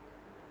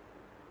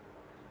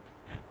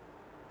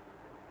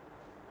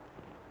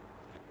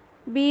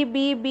B B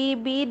B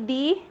B D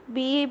B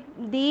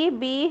D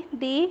B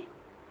D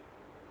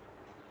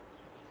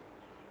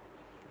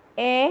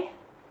A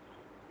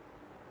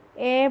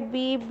A B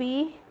B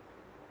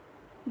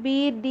B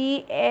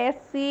D A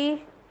C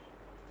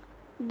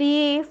D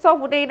সব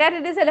গোটেইটা দি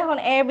দিছে দেখোন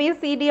A B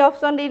C D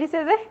option দি দিছে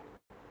যে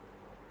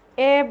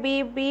A B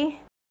B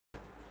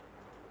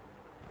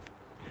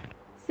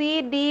C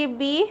D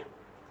B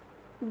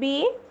B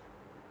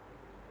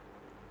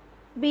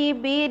B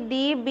B D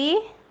B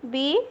B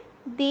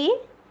D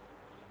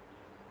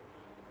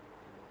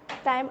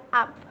time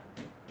up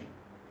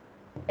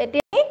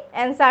এতিয়া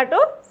এনসাৰটো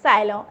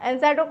চাই লওঁ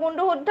এনসাৰটো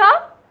কোনটো শুদ্ধ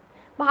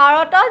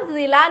ভাৰতত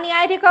জিলা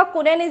ন্যায়াধীশক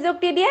কোনে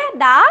নিযুক্তি দিয়ে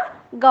দা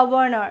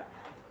গভৰ্ণৰ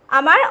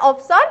আমাৰ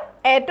অপশন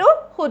এটো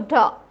শুদ্ধ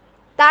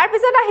তাৰ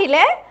পিছত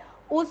আহিলে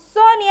উচ্চ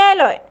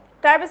ন্যায়ালয়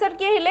তাৰ পিছত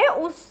কি আহিলে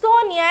উচ্চ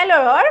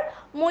ন্যায়ালয়ৰ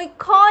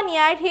মুখ্য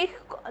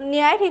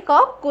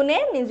ন্যায়াধীশক কোনে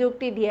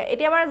নিযুক্তি দিয়ে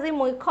এতিয়া আমাৰ যি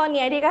মুখ্য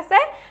ন্যায়াধীশ আছে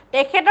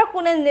তেখেতক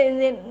কোনে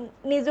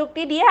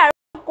নিযুক্তি দিয়ে আৰু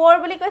কোৰ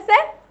বুলি কৈছে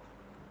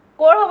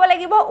কোৰ হ'ব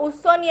লাগিব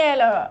উচ্চ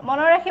ন্যায়ালয়ৰ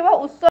মনত ৰাখিব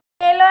উচ্চ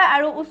ন্যায়ালয়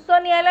আৰু উচ্চ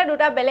ন্যায়ালয়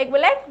দুটা বেলেগ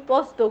বেলেগ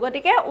বস্তু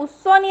গতিকে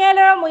উচ্চ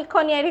ন্যায়ালয়ৰ মুখ্য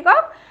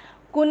ন্যায়াধীশক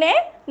কোনে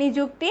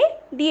নিযুক্তি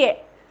দিয়ে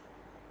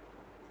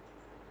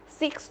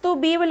 6 to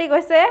B বুলি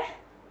কৈছে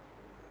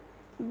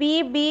B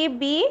B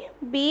B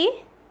B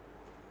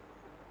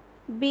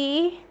B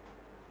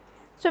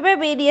সবে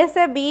B দি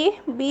আছে B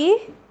B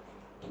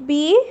B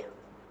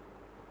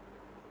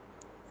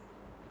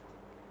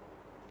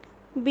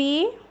B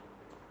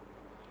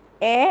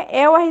A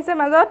A আহিছে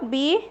মাজত B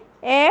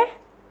A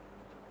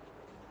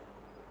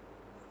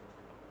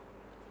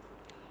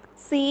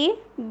C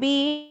B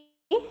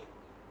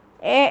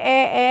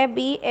A B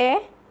A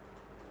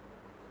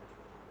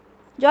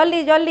জলদি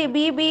জলদি B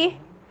B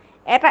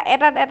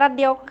এটা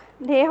দিয়ক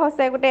ধেৰ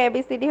হৈছে গোটে A B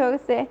C D হৈ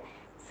গৈছে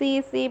C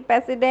C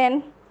president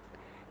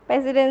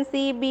C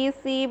B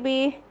C B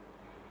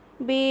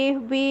B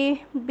B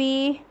B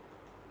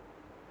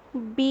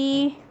B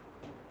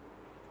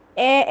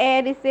A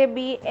দিছে B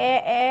A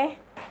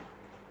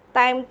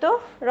টাইমটো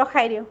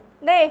ৰখাই দিও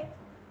দেই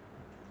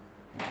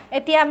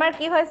এতিয়া আমাৰ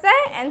কি হৈছে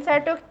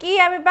এনসাৰটো কি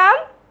আমি পাম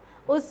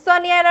উচ্চ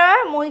ন্যায়ালয়ৰ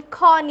মুখ্য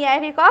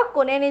ন্যায়াধীশক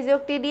কোনে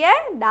নিযুক্তি দিয়ে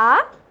দা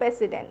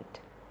প্ৰেসিডেন্ট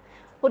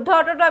শুদ্ধ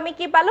উত্তৰটো আমি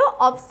কি পালো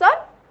অপশন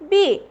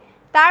বি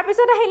তাৰ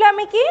পিছত আহিলো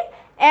আমি কি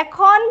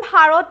এখন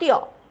ভাৰতীয়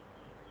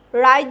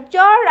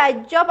ৰাজ্যৰ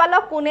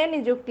ৰাজ্যপালক কোনে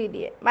নিযুক্তি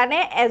দিয়ে মানে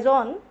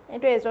এজন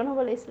হ'ব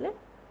লাগিছিল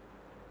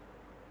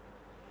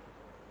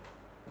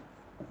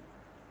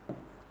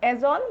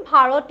এজন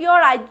ভাৰতীয়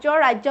ৰাজ্যৰ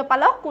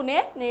ৰাজ্যপালক কোনে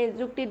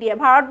নিযুক্তি দিয়ে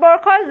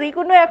ভাৰতবৰ্ষৰ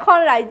যিকোনো এখন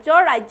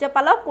ৰাজ্যৰ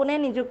ৰাজ্যপালক কোনে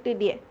নিযুক্তি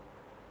দিয়ে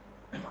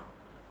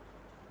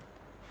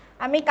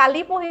আমি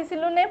কালি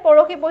পঢ়িছিলো নে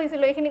পৰখি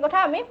পঢ়িছিলো এইখিনি কথা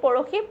আমি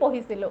পৰখি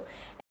পঢ়িছিলো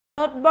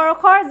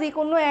ভাৰতবৰ্ষৰ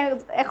যিকোনো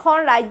এখন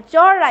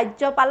ৰাজ্যৰ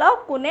ৰাজ্যপালক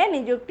কোনে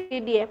নিযুক্তি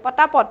দিয়ে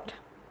পটাপট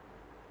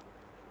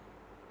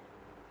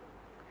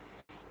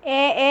এ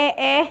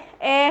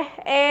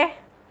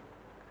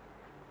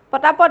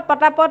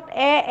পটাপট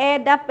এ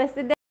দা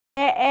প্ৰেসিডেন্ট এ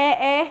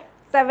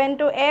 7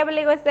 to A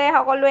বুলি কৈছে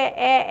সকলোৱে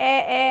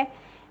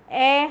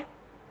এ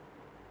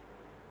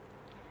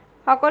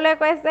সকলোৱে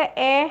কৈছে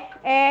এ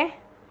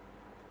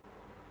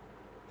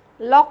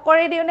লক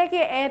কৰি দিও নেকি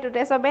এ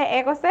টুতে সবে এ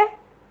কৈছে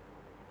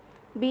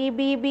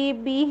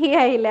বি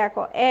আহিলে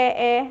আকৌ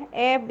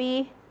এ বি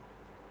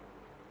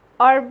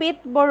অৰবিট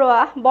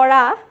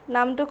বৰা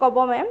নামটো কব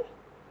মেম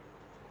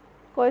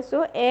কৈছো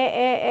এ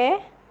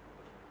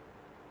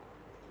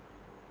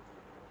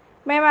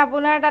মেম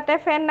আপোনাৰ তাতে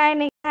ফেন নাই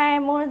নেকি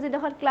মোৰ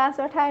যিডোখৰত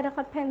ক্লাছৰ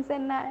ঠাইডোখৰত ফেন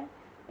চেন নাই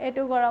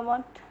এইটো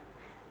গৰমত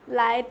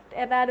লাইট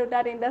এটা দুটা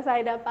তিনটা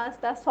চাৰিটা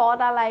পাঁচটা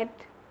ছটা লাইট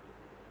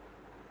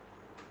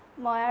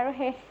মই আৰু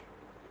শেষ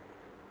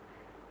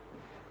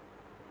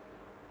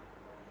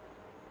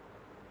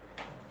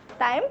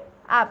টাইম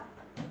আপ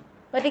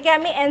গতিকে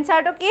আমি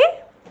এনসাৰটো কি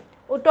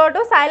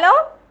উত্তৰটো চাই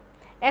লওঁ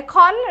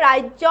এখন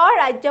ৰাজ্যৰ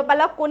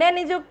ৰাজ্যপালক কোনে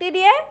নিযুক্তি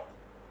দিয়ে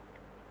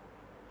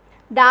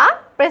দা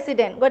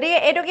প্ৰেসিডেন্ট গতিকে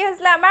এইটো কি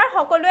হৈছিল আমাৰ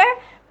সকলোৱে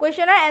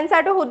কোৱেশ্চনৰ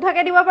এনসাৰটো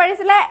শুদ্ধকে দিব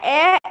পাৰিছিলে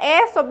এ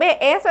সবে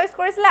এ চইচ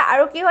কৰিছিলে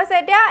আৰু কি হৈছে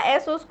এতিয়া এ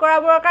চুজ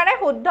কৰাবৰ কাৰণে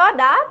শুদ্ধ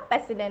দা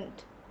প্ৰেসিডেন্ট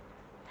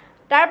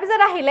তাৰ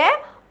পিছত আহিলে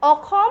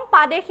অসম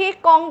প্ৰাদেশিক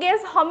কংগ্ৰেছ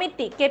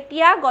সমিতি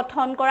কেতিয়া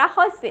গঠন কৰা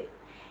হৈছিল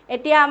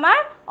এতিয়া আমাৰ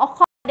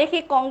অসম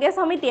প্ৰাদেশিক কংগ্ৰেছ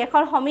সমিতি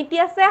এখন সমিতি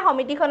আছে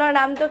সমিতিখনৰ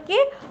নামটো কি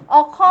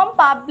অসম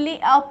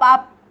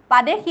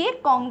প্ৰাদেশিক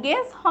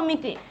কংগ্ৰেছ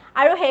সমিতি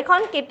আৰু সেইখন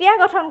কেতিয়া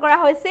গঠন কৰা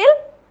হৈছিল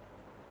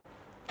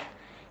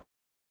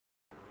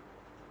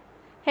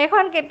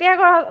সেইখন কেতিয়া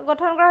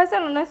গঠন কৰা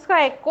হৈছিল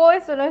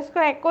 1921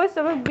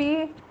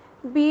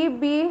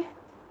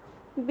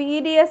 বি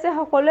দি আছে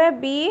সকলোৱে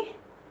বি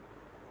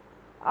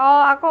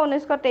আকৌ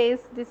 1923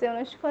 দিছে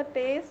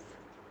 1923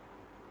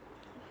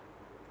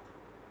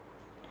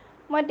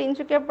 মই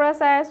তিনচুকীয়াৰ পৰা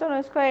চাই আছো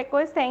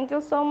 1921 থ্যাংক ইউ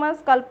সো মাচ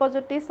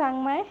Kalpajyoti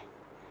সাংমাই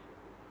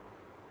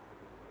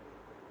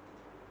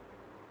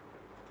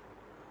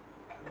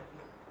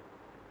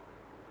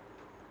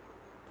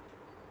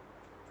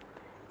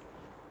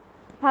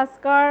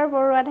Bhaskar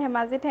Barua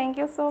Dhemaji thank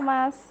U so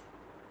মাচ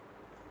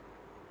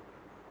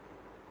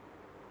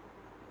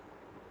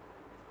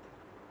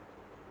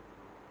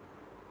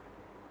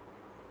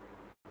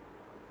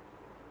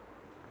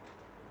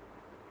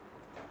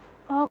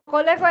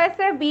সকলে কৈ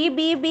আছে B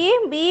B B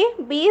B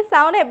B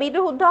চাও নে বিটো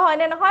শুদ্ধ হয়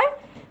নে নহয়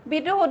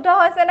বিটো শুদ্ধ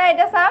হৈছে না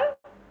এটা চাম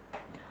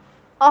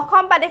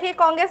অসম প্ৰাদেশিক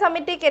কংগ্ৰেছ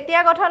সমিতি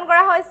কেতিয়া গঠন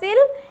কৰা হৈছিল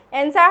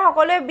এনসাৰ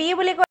সকলোৱে বি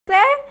বুলি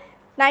কৈছে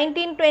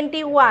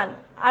 1921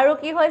 আৰু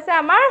কি হৈছে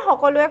আমাৰ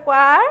সকলোৱে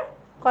কোৱাৰ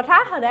কথা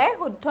সদায়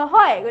শুদ্ধ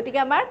হয় গতিকে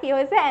আমাৰ কি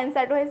হৈছে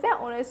এনসাৰটো হৈছে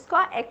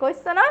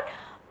 1921 চনত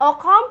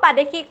অসম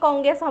প্ৰাদেশিক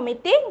কংগ্ৰেছ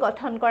সমিতি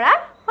গঠন কৰা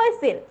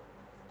হৈছিল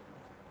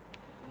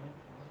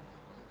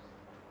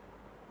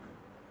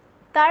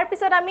তাৰ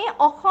পিছত আমি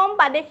অসম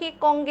প্ৰাদেশিক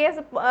কংগ্ৰেছ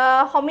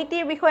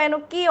সমিতিৰ বিষয়েনো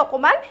কি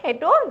অকমান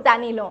হেতু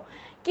জানিলো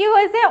কি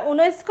হৈছে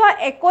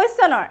 1921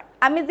 চনৰ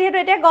আমি যেহেতু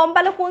এতিয়া গম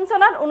পালো কোন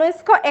চনত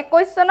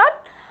 1921 চনত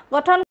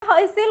গঠন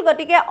হৈছিল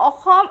গতিকে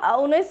অসম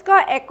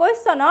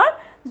 1921 চনৰ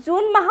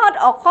জুন মাহত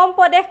অসম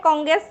প্ৰদেশ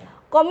কংগ্ৰেছ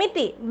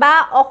কমিটি বা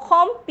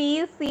অসম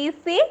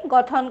পিচিচি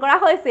গঠন কৰা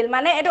হৈছিল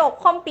মানে এটো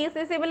অসম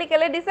পিচিচি বুলি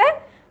কেলে দিছে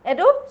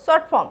এটো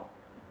শৰ্ট ফৰ্ম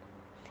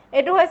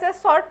এটো হৈছে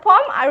শৰ্ট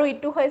ফৰ্ম আৰু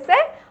ইটো হৈছে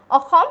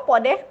অসম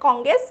প্ৰদেশ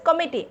কংগ্ৰেছ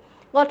কমিটি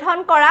গঠন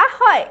কৰা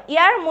হয়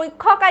ইয়াৰ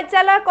মুখ্য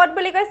কাৰ্যালয় কত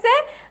বুলি কৈছে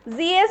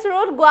জিএছ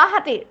ৰোড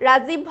গুৱাহাটী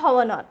ৰাজীৱ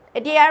ভৱনত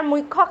এতিয়া ইয়াৰ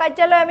মুখ্য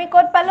কাৰ্যালয় আমি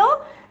কত পালো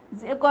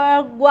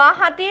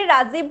গুৱাহাটীৰ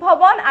ৰাজীৱ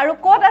ভৱন আৰু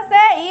কত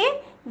আছে ই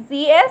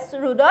জিএছ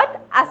ৰোডত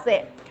আছে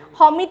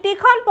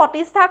সমিতিখন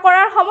প্ৰতিষ্ঠা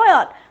কৰাৰ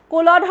সময়ত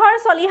কুলধৰ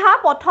চলিহা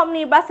প্ৰথম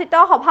নিৰ্বাচিত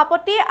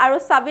সভাপতি আৰু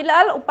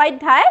সাবিলাল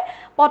উপাধ্যায়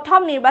প্ৰথম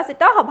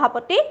নিৰ্বাচিত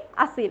সভাপতি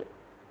আছিল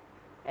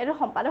এটো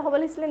সম্পাদক হ'ব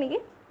লাগিছিল নেকি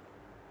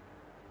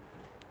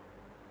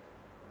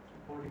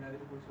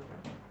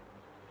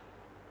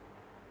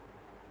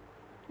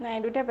নাই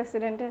দুটা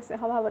প্ৰেসিডেন্ট আছে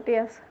সভাপতি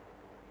আছে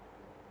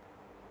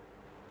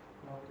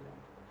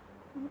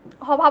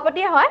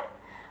সভাপতি হয়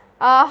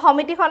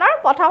সমিতিখনৰ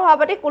প্ৰথম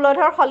সভাপতি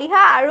কুলধৰ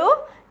চলিহা আৰু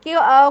কি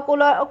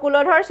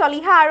কুলধৰ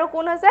চলিহা আৰু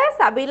কোন আছে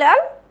সাবিলাল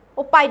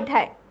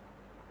উপাধ্যায়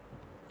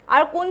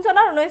আৰু কোন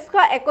চনত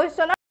 1921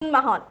 চনৰ জুন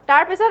মাহত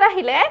তাৰ পিছত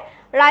আহিলে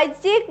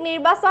ৰাজ্যিক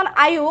নিৰ্বাচন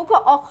আয়োগ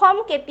অসম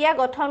কেতিয়া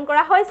গঠন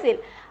কৰা হৈছিল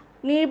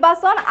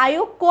নিৰ্বাচন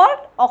আয়োগ কোন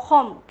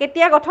অসম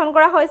কেতিয়া গঠন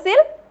কৰা হৈছিল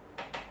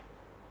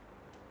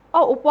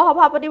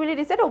উপসভাপতি বুলি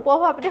দিছে তো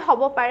উপসভাপতি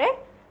হ'ব পাৰে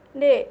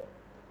দে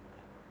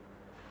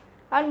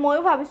আৰু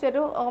মইও ভাবিছো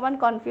এটো অকমান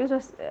কনফিউজ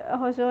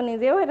হৈছো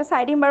নিজেও এটা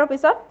চাই দিম বাৰু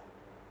পিছত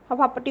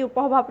সভাপতি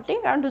উপসভাপতি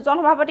কাৰণ দুজন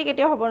সভাপতি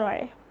কেতিয়া হ'ব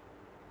নোৱাৰে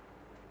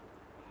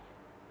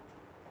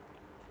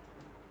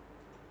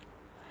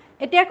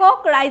এতিয়া কক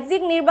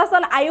ৰাজ্যিক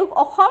নিৰ্বাচন আয়োগ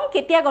অসম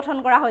কেতিয়া গঠন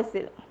কৰা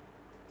হৈছিল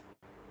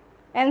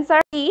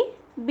এনসাৰ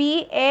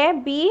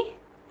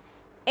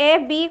এ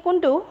বি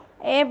কোনটো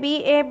এ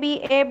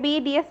বি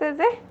দি আছে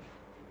যে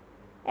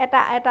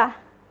এটা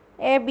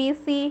এ বি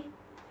সি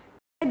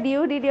ডিউ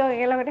দি দিও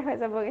একেলগতে হৈ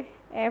যাবগে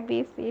A B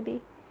C D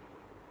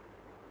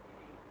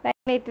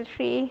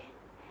 1983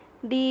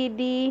 D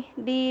D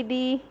D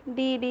D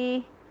D D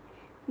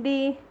D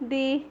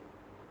D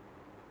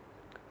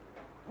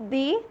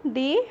D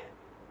D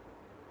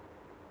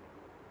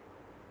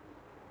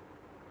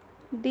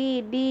D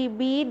D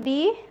B D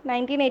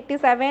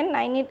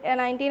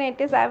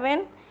 1987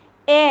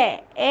 A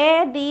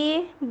D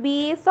B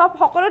সব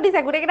সকলো দিছে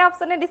গোটেইকেইটা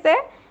অপচনে দিছে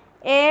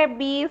এ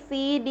বি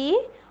সি ডি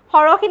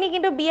হৰখিনি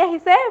কিন্তু বি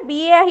আহিছে বি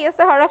আহি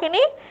আছে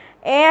হৰখিনি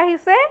এ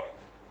আহিছে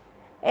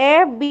এ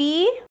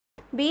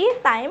বি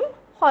টাইম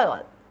হৈ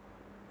গল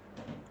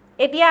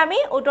এতিয়া আমি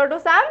উত্তৰটো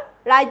চাম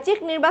ৰাজ্যিক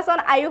নিৰ্বাচন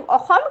আয়োগ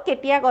অসম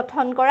কেতিয়া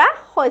গঠন কৰা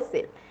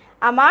হৈছিল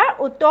আমাৰ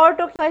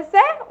উত্তৰটো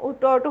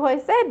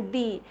হৈছে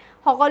ডি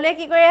সকলোৱে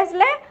কি কৰি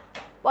আছিল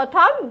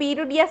প্ৰথম বি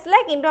টো দি আছিল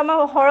কিন্তু আমাৰ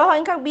হৰ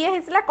সংখ্যক বি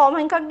আহিছিল কম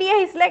সংখ্যক ডি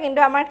আহিছিল কিন্তু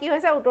আমাৰ কি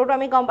হৈছে উত্তৰটো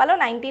আমি গম পালো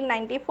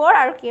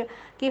 1994 আৰু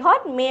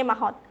কিহত মে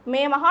মাহৰ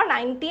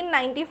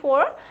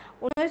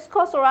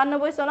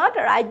 1994 চনত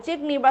ৰাজ্যিক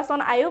নিৰ্বাচন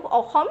আয়োগ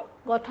অসম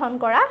গঠন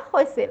কৰা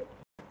হৈছিল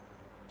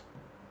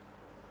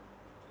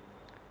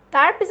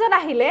তাৰ পিছত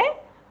আহিলে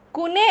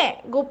কোনে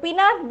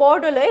গোপীনাথ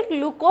বৰদলৈক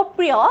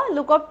লোকপ্ৰিয়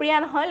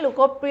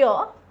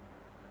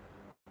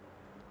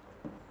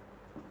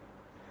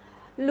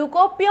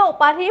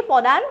উপাধি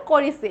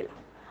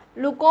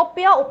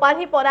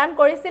প্ৰদান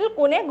কৰিছিল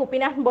কোনে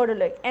গোপীনাথ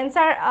বৰদলৈক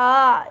এনসাৰ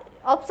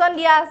অপচন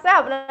দিয়া আছে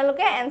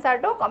আপোনালোকে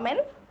এনসাৰটো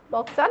কমেন্ট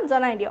বক্সত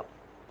জনাই দিয়ক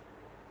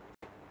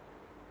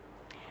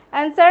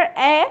এনসাৰ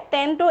এ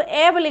 10 to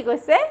এ বুলি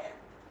কৈছে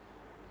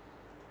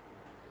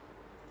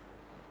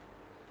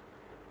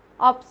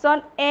অপচন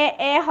এ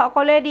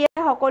সকলোৱে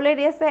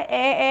দিছে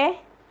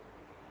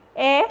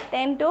এ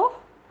 10 to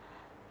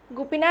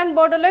গোপীনাথ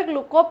বৰদলৈক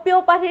লোকপ্ৰিয়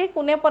উপাধি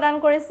কোনে প্ৰদান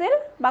কৰিছিল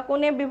বা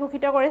কোনে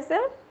বিভূষিত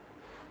কৰিছিল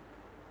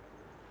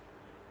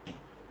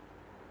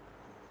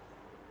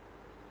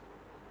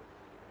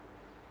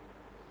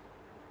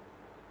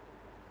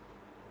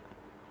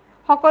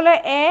সকলোৱে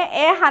এ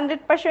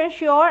 100%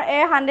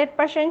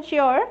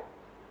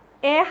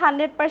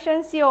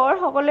 sure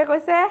সকলোৱে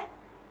কৈছে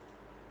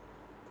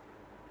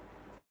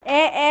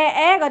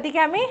এ গতিকে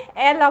আমি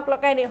এ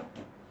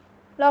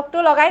লগটো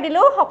লগাই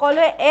দিলো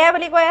সকলোৱে এ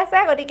বুলি কৈ আছে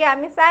গতিকে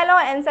আমি চাই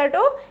লওঁ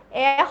এনসাৰটো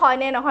এ হয়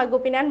নে নহয়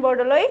গোপীনাথ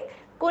বৰদলৈ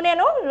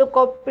কোনেনো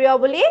লোকপ্ৰিয়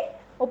বুলি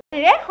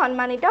উপাধিৰে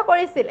সন্মানিত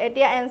কৰিছিল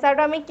এতিয়া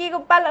এনসাৰটো আমি কি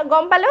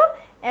গম পালো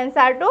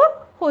এনসাৰটো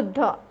শুদ্ধ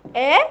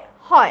এ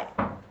হয়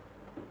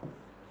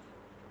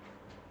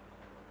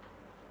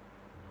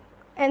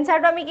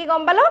এনসাৰটো আমি কি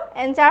গম পালো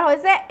এনসাৰ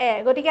হৈছে এ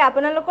গতিকে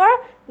আপোনালোকৰ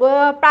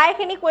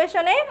প্ৰায়খিনি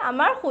কোৱেশ্যনে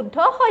আমাৰ শুদ্ধ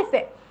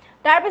হৈছে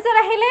তাৰ পিছত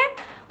আহিলে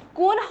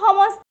কোন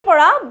সমষ্টিৰ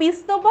পৰা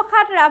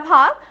বিষ্ণুপ্ৰসাদ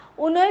ৰাভাক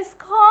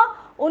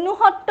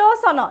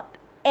 1969 চনত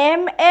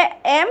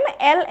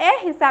MLA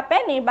হিচাপে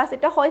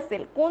নিৰ্বাচিত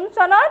হৈছিল কোন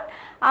চনত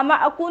আমাৰ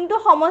কোনটো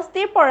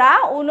সমষ্টিৰ পৰা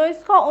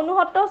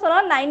 1969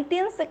 চনত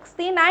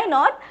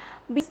 1969ত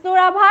বিষ্ণু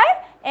ৰাভাই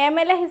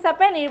MLA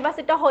হিচাপে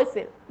নিৰ্বাচিত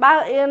হৈছিল বা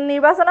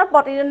নিৰ্বাচনত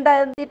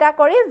প্ৰতিদ্বন্দ্বিতা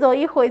কৰি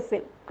জয়ী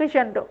হৈছিল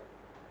কোৱেশ্যনটো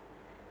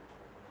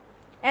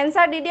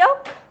এনসাৰ দি দিয়ক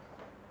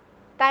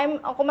টাইম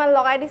অকমান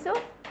লগাই দিছো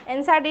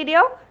এনসাৰ দি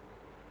দিয়ক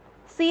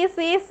C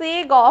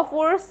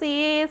Gohpur C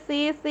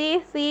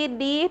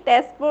D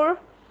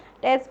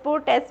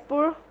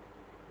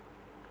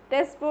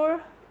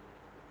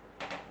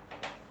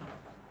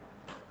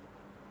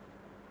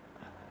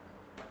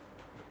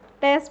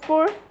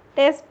Tezpur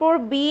Tezpur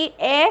B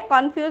A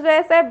confuse হৈ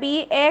আছে B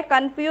A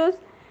confuse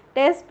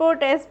Tezpur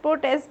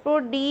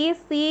D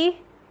C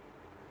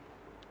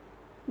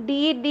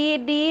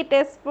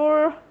Tezpur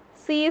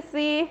C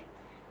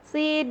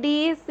D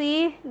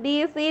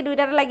C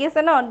দুইটাতে লাগি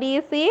আছে ন ডি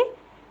চি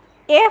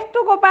এফটো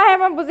ক'পা আহে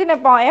মই বুজি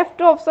নাপাওঁ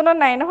এফটো অপশ্যনত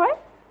নাই নহয়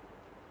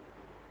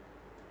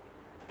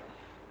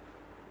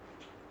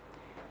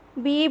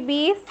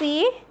বি চি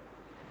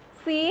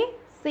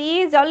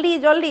জল্দি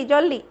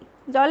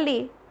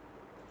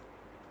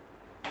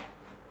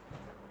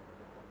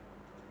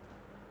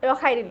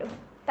ৰখাই দিলো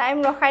টাইম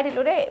ৰখাই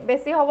দিলো দেই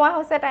বেছি সময়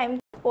হৈছে টাইম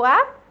পোৱা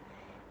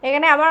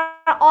সেইকাৰণে আমাৰ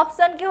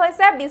অপশ্যন কি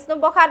হৈছে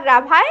বিষ্ণুপ্ৰসাদ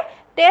ৰাভাই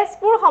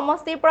তেজপুৰ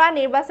সমষ্টিৰ পৰা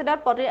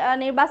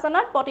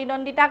নিৰ্বাচনত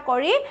প্ৰতিদ্বন্দ্বিতা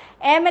কৰি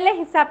MLA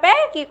হিচাপে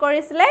কি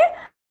কৰিছিলে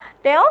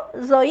তেওঁ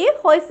জয়ী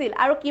হৈছিল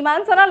আৰু কিমান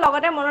চনত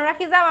লগতে মনত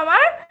ৰাখি যাম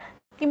আমাৰ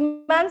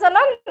কিমান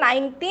চনত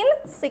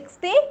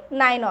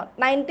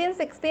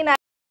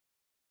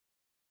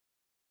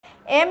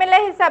 1969 MLA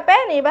হিচাপে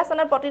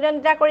নিৰ্বাচনত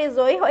প্ৰতিদ্বন্দ্বিতা কৰি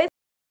জয়ী হৈছিল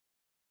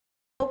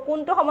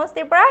কোনটো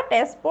সমষ্টিৰ পৰা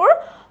তেজপুৰ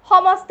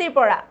সমষ্টিৰ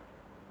পৰা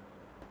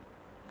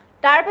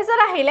তাৰ পিছত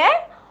আহিলে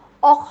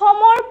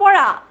অসমৰ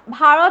পৰা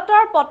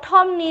ভাৰতৰ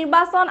প্ৰথম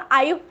নিৰ্বাচন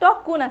আয়ুক্ত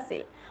কোন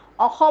আছিল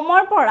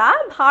অসমৰ পৰা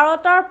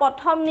ভাৰতৰ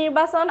প্ৰথম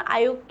নিৰ্বাচন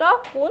আয়ুক্ত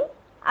কোন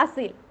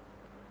আছিল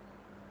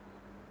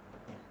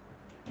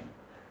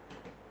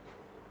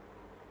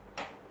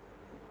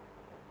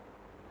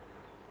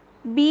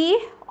বি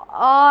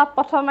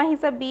প্ৰথম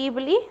আহিছে বি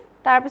বুলি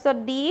তাৰ পিছত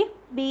D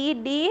B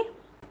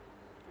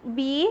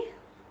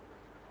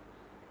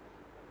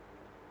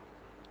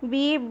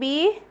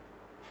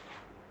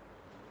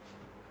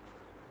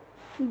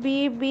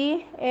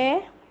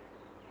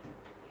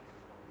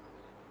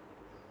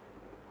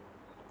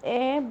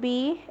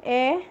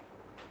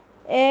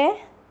A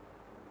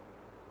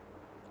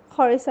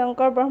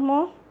Harishankar Brahma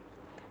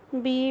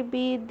B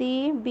D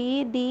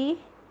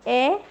A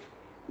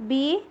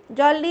B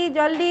জল্দি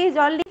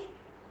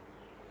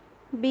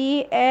B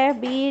A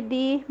B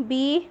D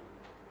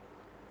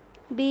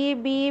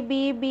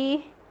B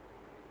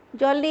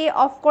জল্দি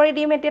অফ কৰি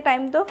দিম এতিয়া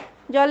টাইমটো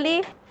জল্দি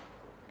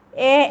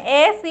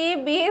এ চি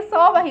বি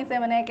সব আহিছে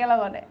মানে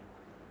একেলগতে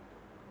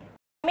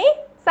আমি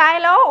চাই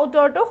লওঁ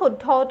উত্তৰটো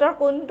শুদ্ধ উত্তৰ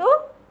কোনটো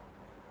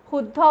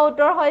শুদ্ধ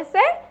উত্তৰ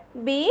হৈছে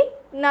বি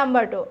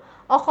নম্বৰটো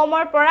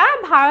অসমৰ পৰা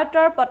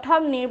ভাৰতৰ প্ৰথম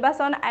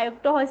নিৰ্বাচন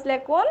আয়ুক্ত হৈছিলে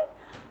কোন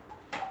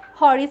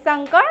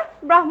হৰিশংকৰ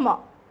ব্ৰহ্ম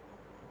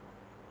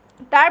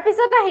তাৰ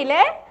পিছত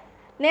আহিলে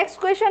নেক্সট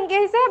কুৱেশ্যন কি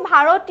হৈছে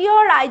ভাৰতীয়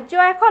ৰাজ্য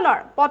এখনৰ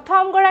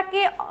প্ৰথম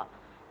গৰাকী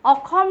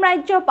অসম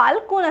ৰাজ্যপাল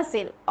কোন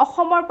আছিল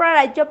অসমৰ পৰা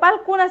ৰাজ্যপাল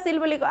কোন আছিল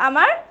বুলি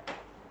আমাৰ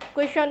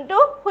কুৱেশ্যনটো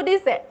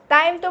সুধিছে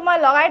টাইমটো মই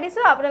লগাই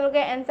দিছো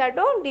আপোনালোকে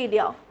এনসাৰটো দি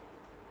দিয়ক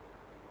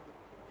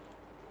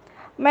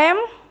মেম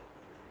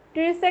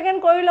 30 সেকেন্ড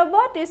কৰি ল'ব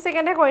 30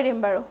 সেকেন্ডে কৰি দিম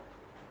বাৰু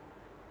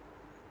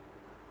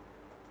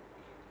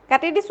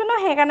কাটি দিছো ন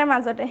সেইকাৰণে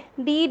মাজতে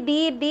D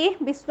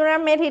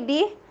Bishnuram Medhi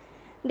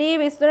D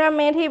Bishnuram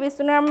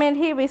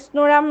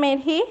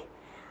Medhi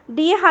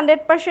D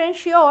 100%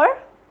 sure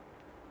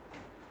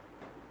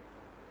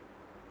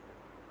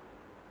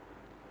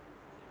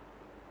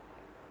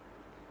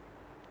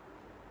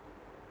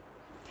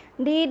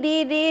D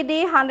 100%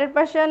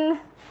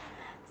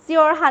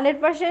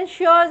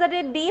 sure যদি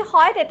ডি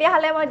হয়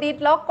তেতিয়াহ'লে মই ডিত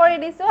লক কৰি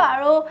দিছো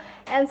আৰু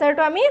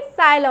এনসাৰটো আমি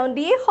চাই লওঁ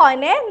ডি হয়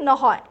নে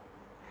নহয়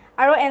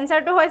আৰু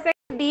এনসাৰটো হৈছে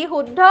ডি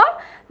শুদ্ধ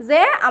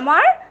যে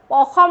আমাৰ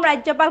অসম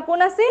ৰাজ্যপাল কোন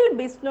আছিল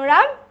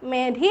বিষ্ণুৰাম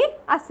মেধি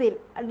আছিল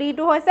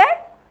ডিটো হৈছে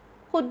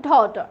শুদ্ধ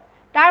উত্তৰ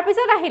তাৰ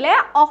পিছত আহিলে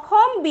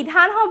অসম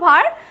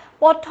বিধানসভাৰ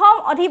প্ৰথম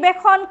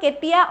অধিৱেশন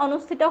কেতিয়া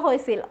অনুষ্ঠিত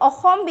হৈছিল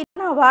অসম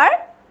বিধানসভাৰ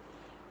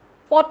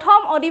প্ৰথম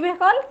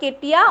অধিৱেশন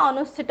কেতিয়া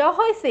অনুষ্ঠিত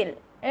হৈছিল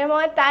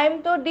মই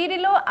টাইমটো দি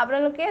দিলো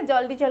আপোনালোকে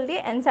জল্দি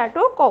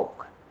এনসাৰটো কওক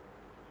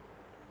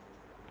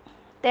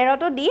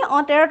 13টো দি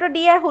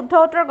শুদ্ধ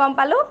উত্তৰ গম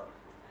পালো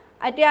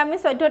এতিয়া আমি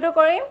 14টো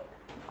কৰিম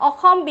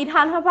অসম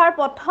বিধানসভাৰ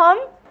প্ৰথম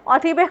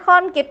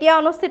অধিৱেশন কেতিয়া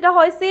অনুষ্ঠিত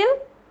হৈছিল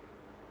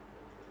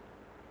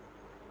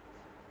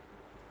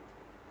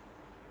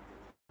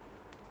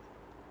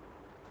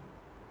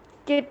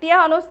কেতিয়া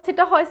অনুষ্ঠিত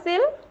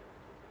হৈছিল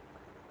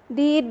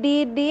ডি ডি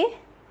ডি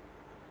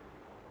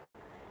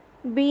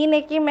বি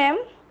নেকি ma'am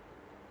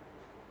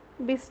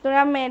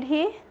Bishnuram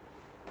Medhi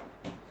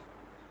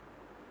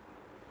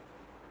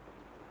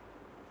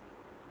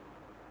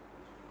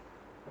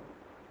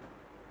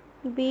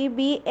B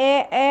B A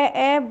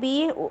B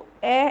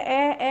A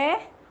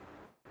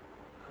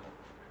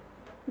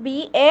B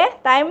A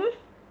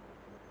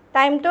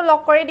টাইমটো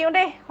লক কৰি দিওঁ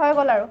দেই হৈ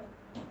গ'ল আৰু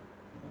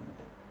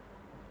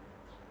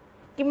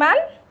কিমান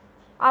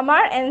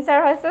আমাৰ এনসাৰ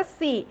হৈছে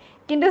সি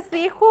কিন্তু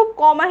সি খুব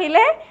কম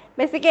আহিলে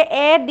বেছিকে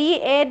এ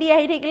ডি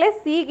আহি থাকিলে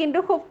সি কিন্তু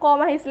খুব কম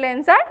আহিছিলে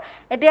এনসাৰ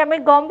এতিয়া আমি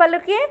গম পালো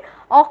কি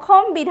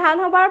অসম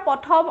বিধানসভাৰ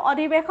প্ৰথম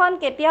অধিৱেশন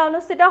কেতিয়া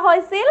অনুষ্ঠিত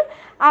হৈছিল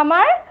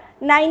আমাৰ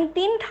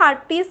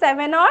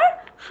 1937ৰ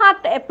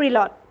 7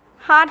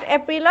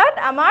 এপ্ৰিলত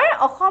আমাৰ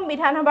অসম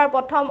বিধানসভাৰ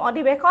প্ৰথম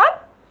অধিৱেশন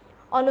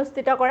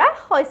অনুষ্ঠিত কৰা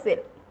হৈছিল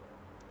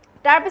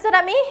তাৰপিছত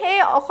আমি সেই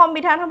অসম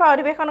বিধানসভাৰ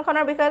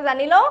অধিৱেশনখনৰ বিষয়ে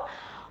জানিলো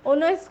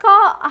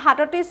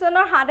 1937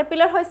 চনৰ 7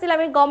 এপ্ৰিলত হৈছিল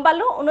আমি গম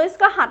পালো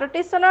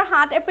 1937 চনৰ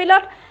 7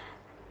 এপ্ৰিলত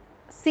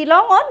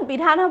শিলঙত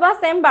বিধানসভা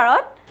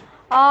চেম্বাৰত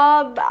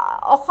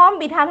অসম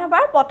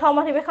বিধানসভাৰ প্ৰথম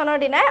অধিৱেশনৰ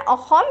দিনাই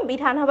অসম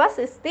বিধানসভা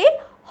সৃষ্টি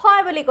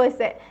হয় বুলি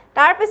কৈছে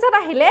তাৰপিছত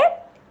আহিলে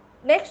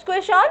নেক্সট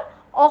কোৱেশ্চন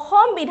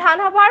অসম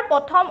বিধানসভাৰ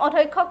প্ৰথম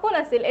অধ্যক্ষ কোন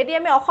আছিল এতিয়া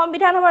আমি অসম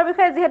বিধানসভাৰ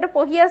বিষয়ে যেহেতু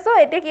পঢ়ি আছো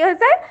এতিয়া কি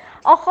হৈছে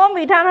অসম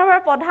বিধানসভাৰ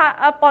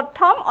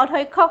প্ৰথম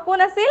অধ্যক্ষ কোন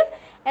আছিল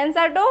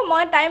এনসাৰটো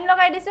মই টাইম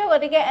লগাই দিছো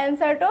গতিকে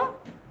এনসাৰটো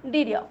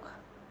দি দিয়ক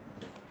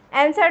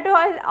এনসাৰটো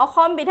হয়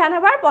অসম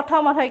বিধানসভাৰ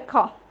প্ৰথম অধ্যক্ষ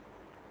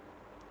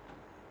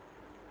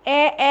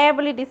এ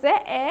বুলি দিছে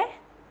এ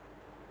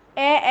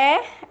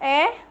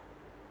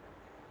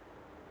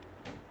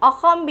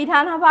অসম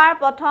বিধানসভাৰ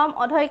প্ৰথম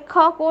অধ্যক্ষ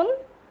কোন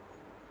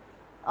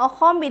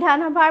অসম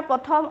বিধানসভাৰ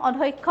প্ৰথম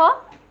অধ্যক্ষ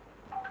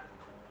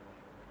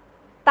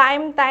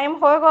টাইম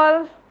হৈ গ'ল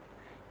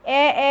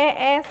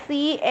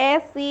এ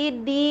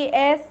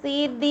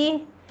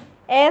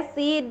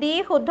চি ডি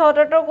শুদ্ধ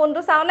উত্তৰটো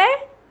কোনটো চাওনে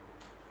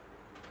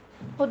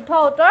শুদ্ধ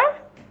উত্তৰ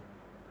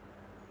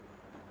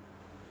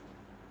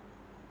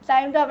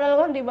টাইমটো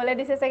আপোনালোকক দিবলৈ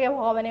দিছে চাগে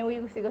ভগৱানে উই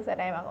গুচি গৈছে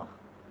টাইম আকৌ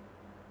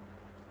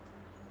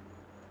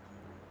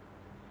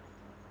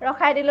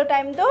ৰখাই দিলো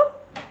টাইমটো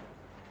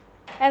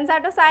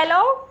এনসাৰটো চাই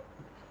লওঁ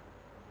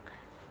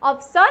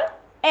অপশ্যন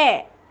এ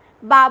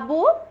বাবু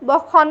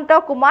বসন্ত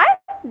কুমাৰ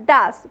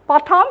দাস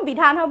অসম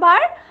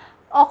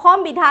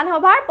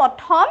বিধানসভাৰ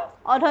প্ৰথম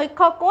অধ্যক্ষ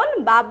কোন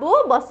বাবু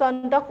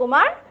বসন্ত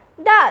কুমাৰ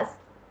দাস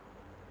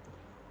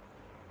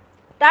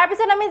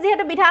তাৰপিছত আমি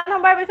যেহেতু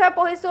বিধানসভাৰ বিষয়ে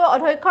পঢ়িছো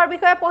অধ্যক্ষৰ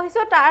বিষয়ে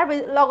পঢ়িছো তাৰ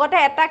লগতে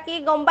এটা কি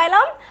গম পাই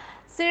লম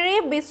শ্ৰী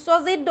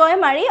বিশ্বজিৎ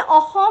দৈমাৰী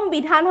অসম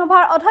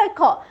বিধানসভাৰ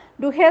অধ্যক্ষ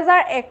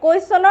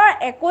 2021 চনৰ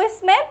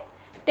 21 মেত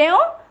তেওঁ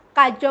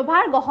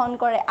কাৰ্যভাৰ গ্ৰহণ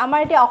কৰে আমাৰ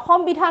এতিয়া অসম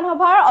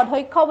বিধানসভাৰ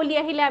অধ্যক্ষ বুলি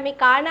আহিলে আমি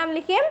কাৰ নাম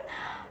লিখিম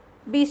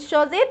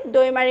বিশ্বজিৎ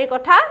দৈমাৰীৰ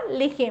কথা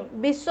লিখিম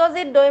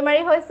বিশ্বজিৎ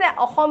দৈমাৰী হৈছে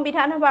অসম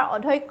বিধানসভাৰ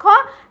অধ্যক্ষ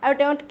আৰু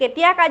তেওঁ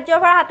কেতিয়া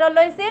কাৰ্যভাৰ হাতত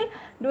লৈছিল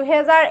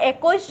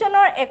 2021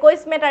 চনৰ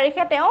 21 মে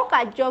তাৰিখে তেওঁ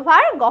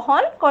কাৰ্যভাৰ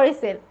গ্ৰহণ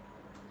কৰিছিল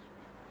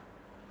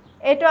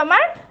এইটো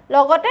আমাৰ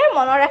লগতে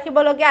মনত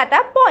ৰাখিবলগীয়া এটা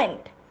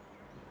পইণ্ট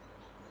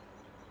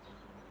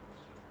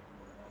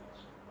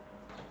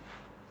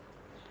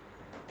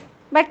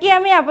বাকি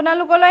আমি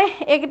আপোনালোকলৈ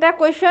এইকেইটা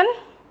কোৱেশ্চন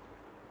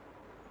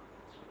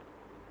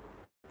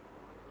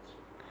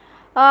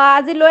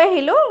আজি লৈ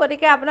আহিলো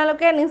গতিকে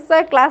আপোনালোকে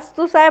নিশ্চয়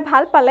ক্লাছটো চাই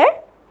ভাল পালে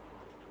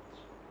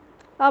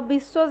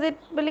বিশ্বজিৎ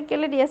বুলি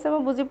কেলে দি আছে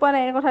মই বুজি পোৱা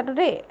নাই এই কথাটো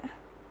দেই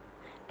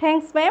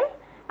থ্যাঙ্কস মেম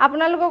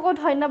আপোনালোককো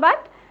ধন্যবাদ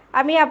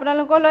আমি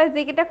আপোনালোকলৈ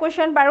যিকেইটা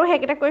কোৱেশ্চন পাৰো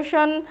সেইকেইটা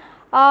কোৱেশ্চন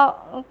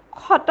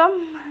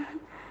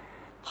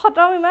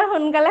খতম ইমান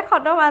সোনকালে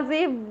খতম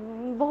আজি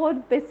বহুত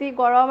বেছি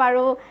গৰম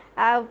আৰু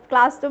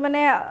ক্লাছটো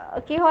মানে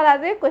কি হ'ল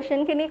আজি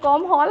কোৱেশ্চনখিনি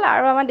কম হ'ল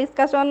আৰু আমাৰ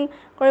ডিসকাশন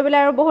কৰিবলৈ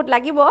আৰু বহুত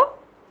লাগিব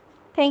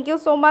thank U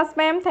so mass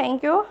ma'am thank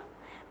you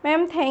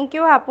ma'am thank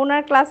U আপোনাৰ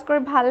ক্লাছ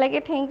কৰি ভাল লাগে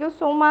থ্যাংক ইউ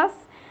সো মাচ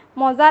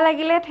মজা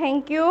লাগিলে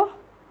থ্যাংক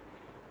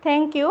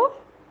ইউ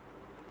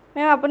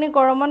মেম আপুনি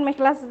গৰমত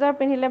মেখেলা চাদৰ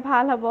পিন্ধিলে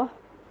ভাল হ'ব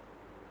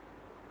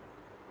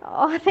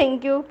থ্যাংক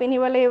ইউ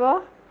পিন্ধিব লাগিব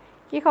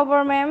কি খবৰ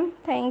মেম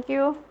থ্যাংক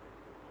ইউ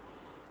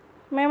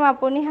মেম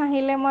আপুনি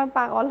হাঁহিলে মই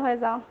পাগল হৈ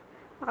যাওঁ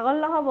পাগল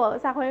নহ'ব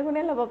চাকৰি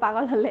কোনে ল'ব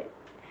পাগল হ'লে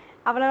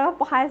আপোনালোকক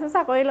পঢ়াইছো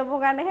চাকৰি ল'বৰ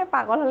কাৰণেহে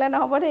পাগল হ'লে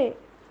নহ'ব দেই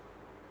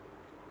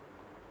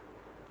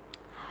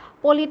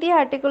পলিটি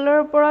আৰ্টিকলৰ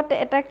ওপৰত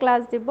এটা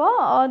ক্লাছ দিব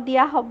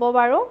দিয়া হ'ব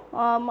বাৰু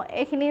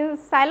এইখিনি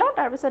চাই লওঁ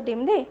তাৰপিছত দিম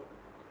দেই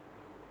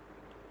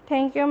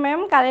থ্যাংক ইউ মেম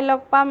কালি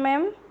লগ পাম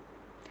মেম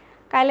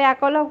কাইলৈ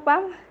আকৌ লগ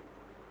পাম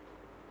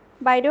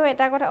বাইদেউ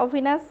এটা কথা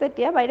অভিনাশ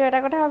এতিয়া বাইদেউ এটা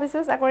কথা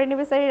ভাবিছোঁ চাকৰি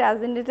নিবিচাৰি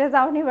ৰাজনীতিতে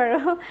যাওঁ নি বাৰু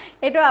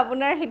এইটো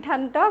আপোনাৰ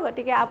সিদ্ধান্ত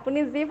গতিকে আপুনি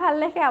যি ভাল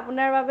দেখে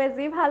আপোনাৰ বাবে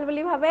যি ভাল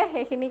বুলি ভাবে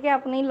সেইখিনিকে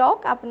আপুনি লওক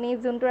আপুনি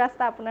যোনটো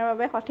ৰাস্তা আপোনাৰ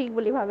বাবে সঠিক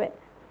বুলি ভাবে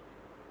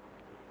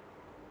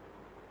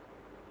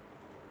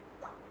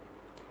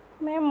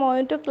মেম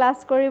মইতো ক্লাছ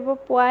কৰিব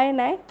পোৱাই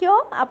নাই কিয়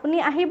আপুনি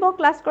আহিব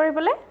ক্লাছ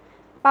কৰিবলৈ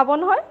পাব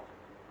নহয়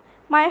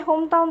my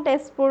home town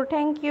Tezpur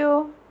thank U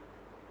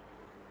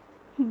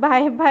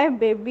bye bye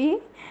baby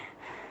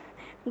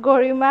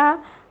Garima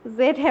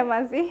Z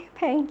হেমাজি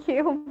thank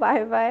U bye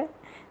bye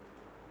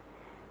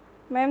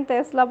ma'am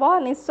test ল'ব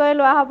নিশ্চয়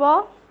লোৱা হ'ব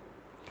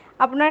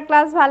আপোনাৰ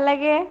ক্লাছ ভাল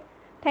লাগে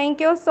thank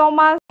you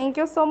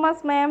so' much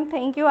ma'am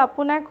thank U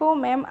আপোনাকো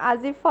মেম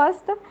আজি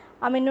ফাৰ্ষ্ট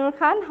আমিনুৰ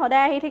খান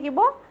সদায় আহি থাকিব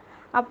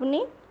আপুনি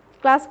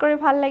ক্লাছ কৰি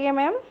ভাল লাগে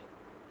মেম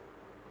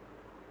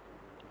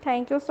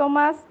থেংক ইউ ছ'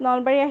 মাছ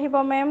নলবাৰী আহিব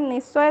মেম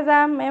নিশ্চয়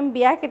যাম মেম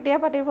বিয়া কেতিয়া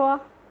পাতিব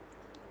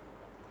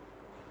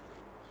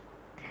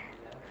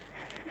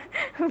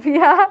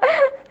বিয়া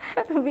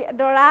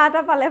দৰা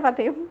এটা পালে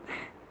পাতিম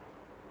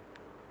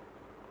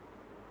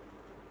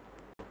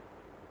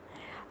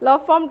love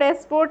from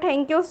Tezpur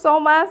thank you so'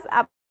 মাছ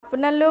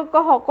আপোনালোক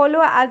সকলো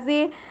আজি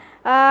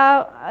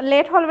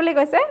লেট হ'ল বুলি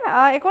কৈছে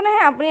একো নাই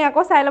আপুনি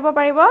আকৌ চাই ল'ব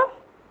পাৰিব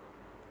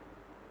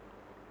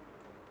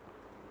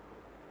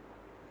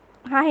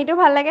হাঁহিটো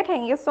ভাল লাগে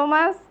থেংক ইউ ছ'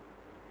 মাছ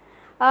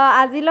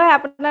আজিলৈ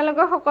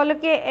আপোনালোকক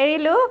সকলোকে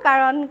এৰিলোঁ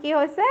কাৰণ কি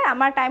হৈছে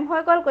আমাৰ টাইম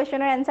হৈ গ'ল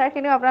কুৱেশ্যনৰ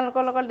এনচাৰখিনিও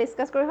আপোনালোকৰ লগত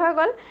ডিছকাছ কৰি হৈ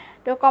গ'ল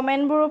তো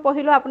কমেণ্টবোৰো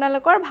পঢ়িলোঁ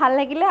আপোনালোকৰ ভাল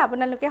লাগিলে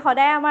আপোনালোকে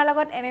সদায় আমাৰ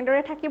লগত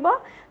এনেদৰে থাকিব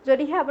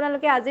যদিহে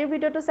আপোনালোকে আজিৰ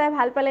ভিডিঅ'টো চাই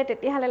ভাল পালে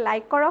তেতিয়াহ'লে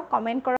লাইক কৰক কমেণ্ট কৰক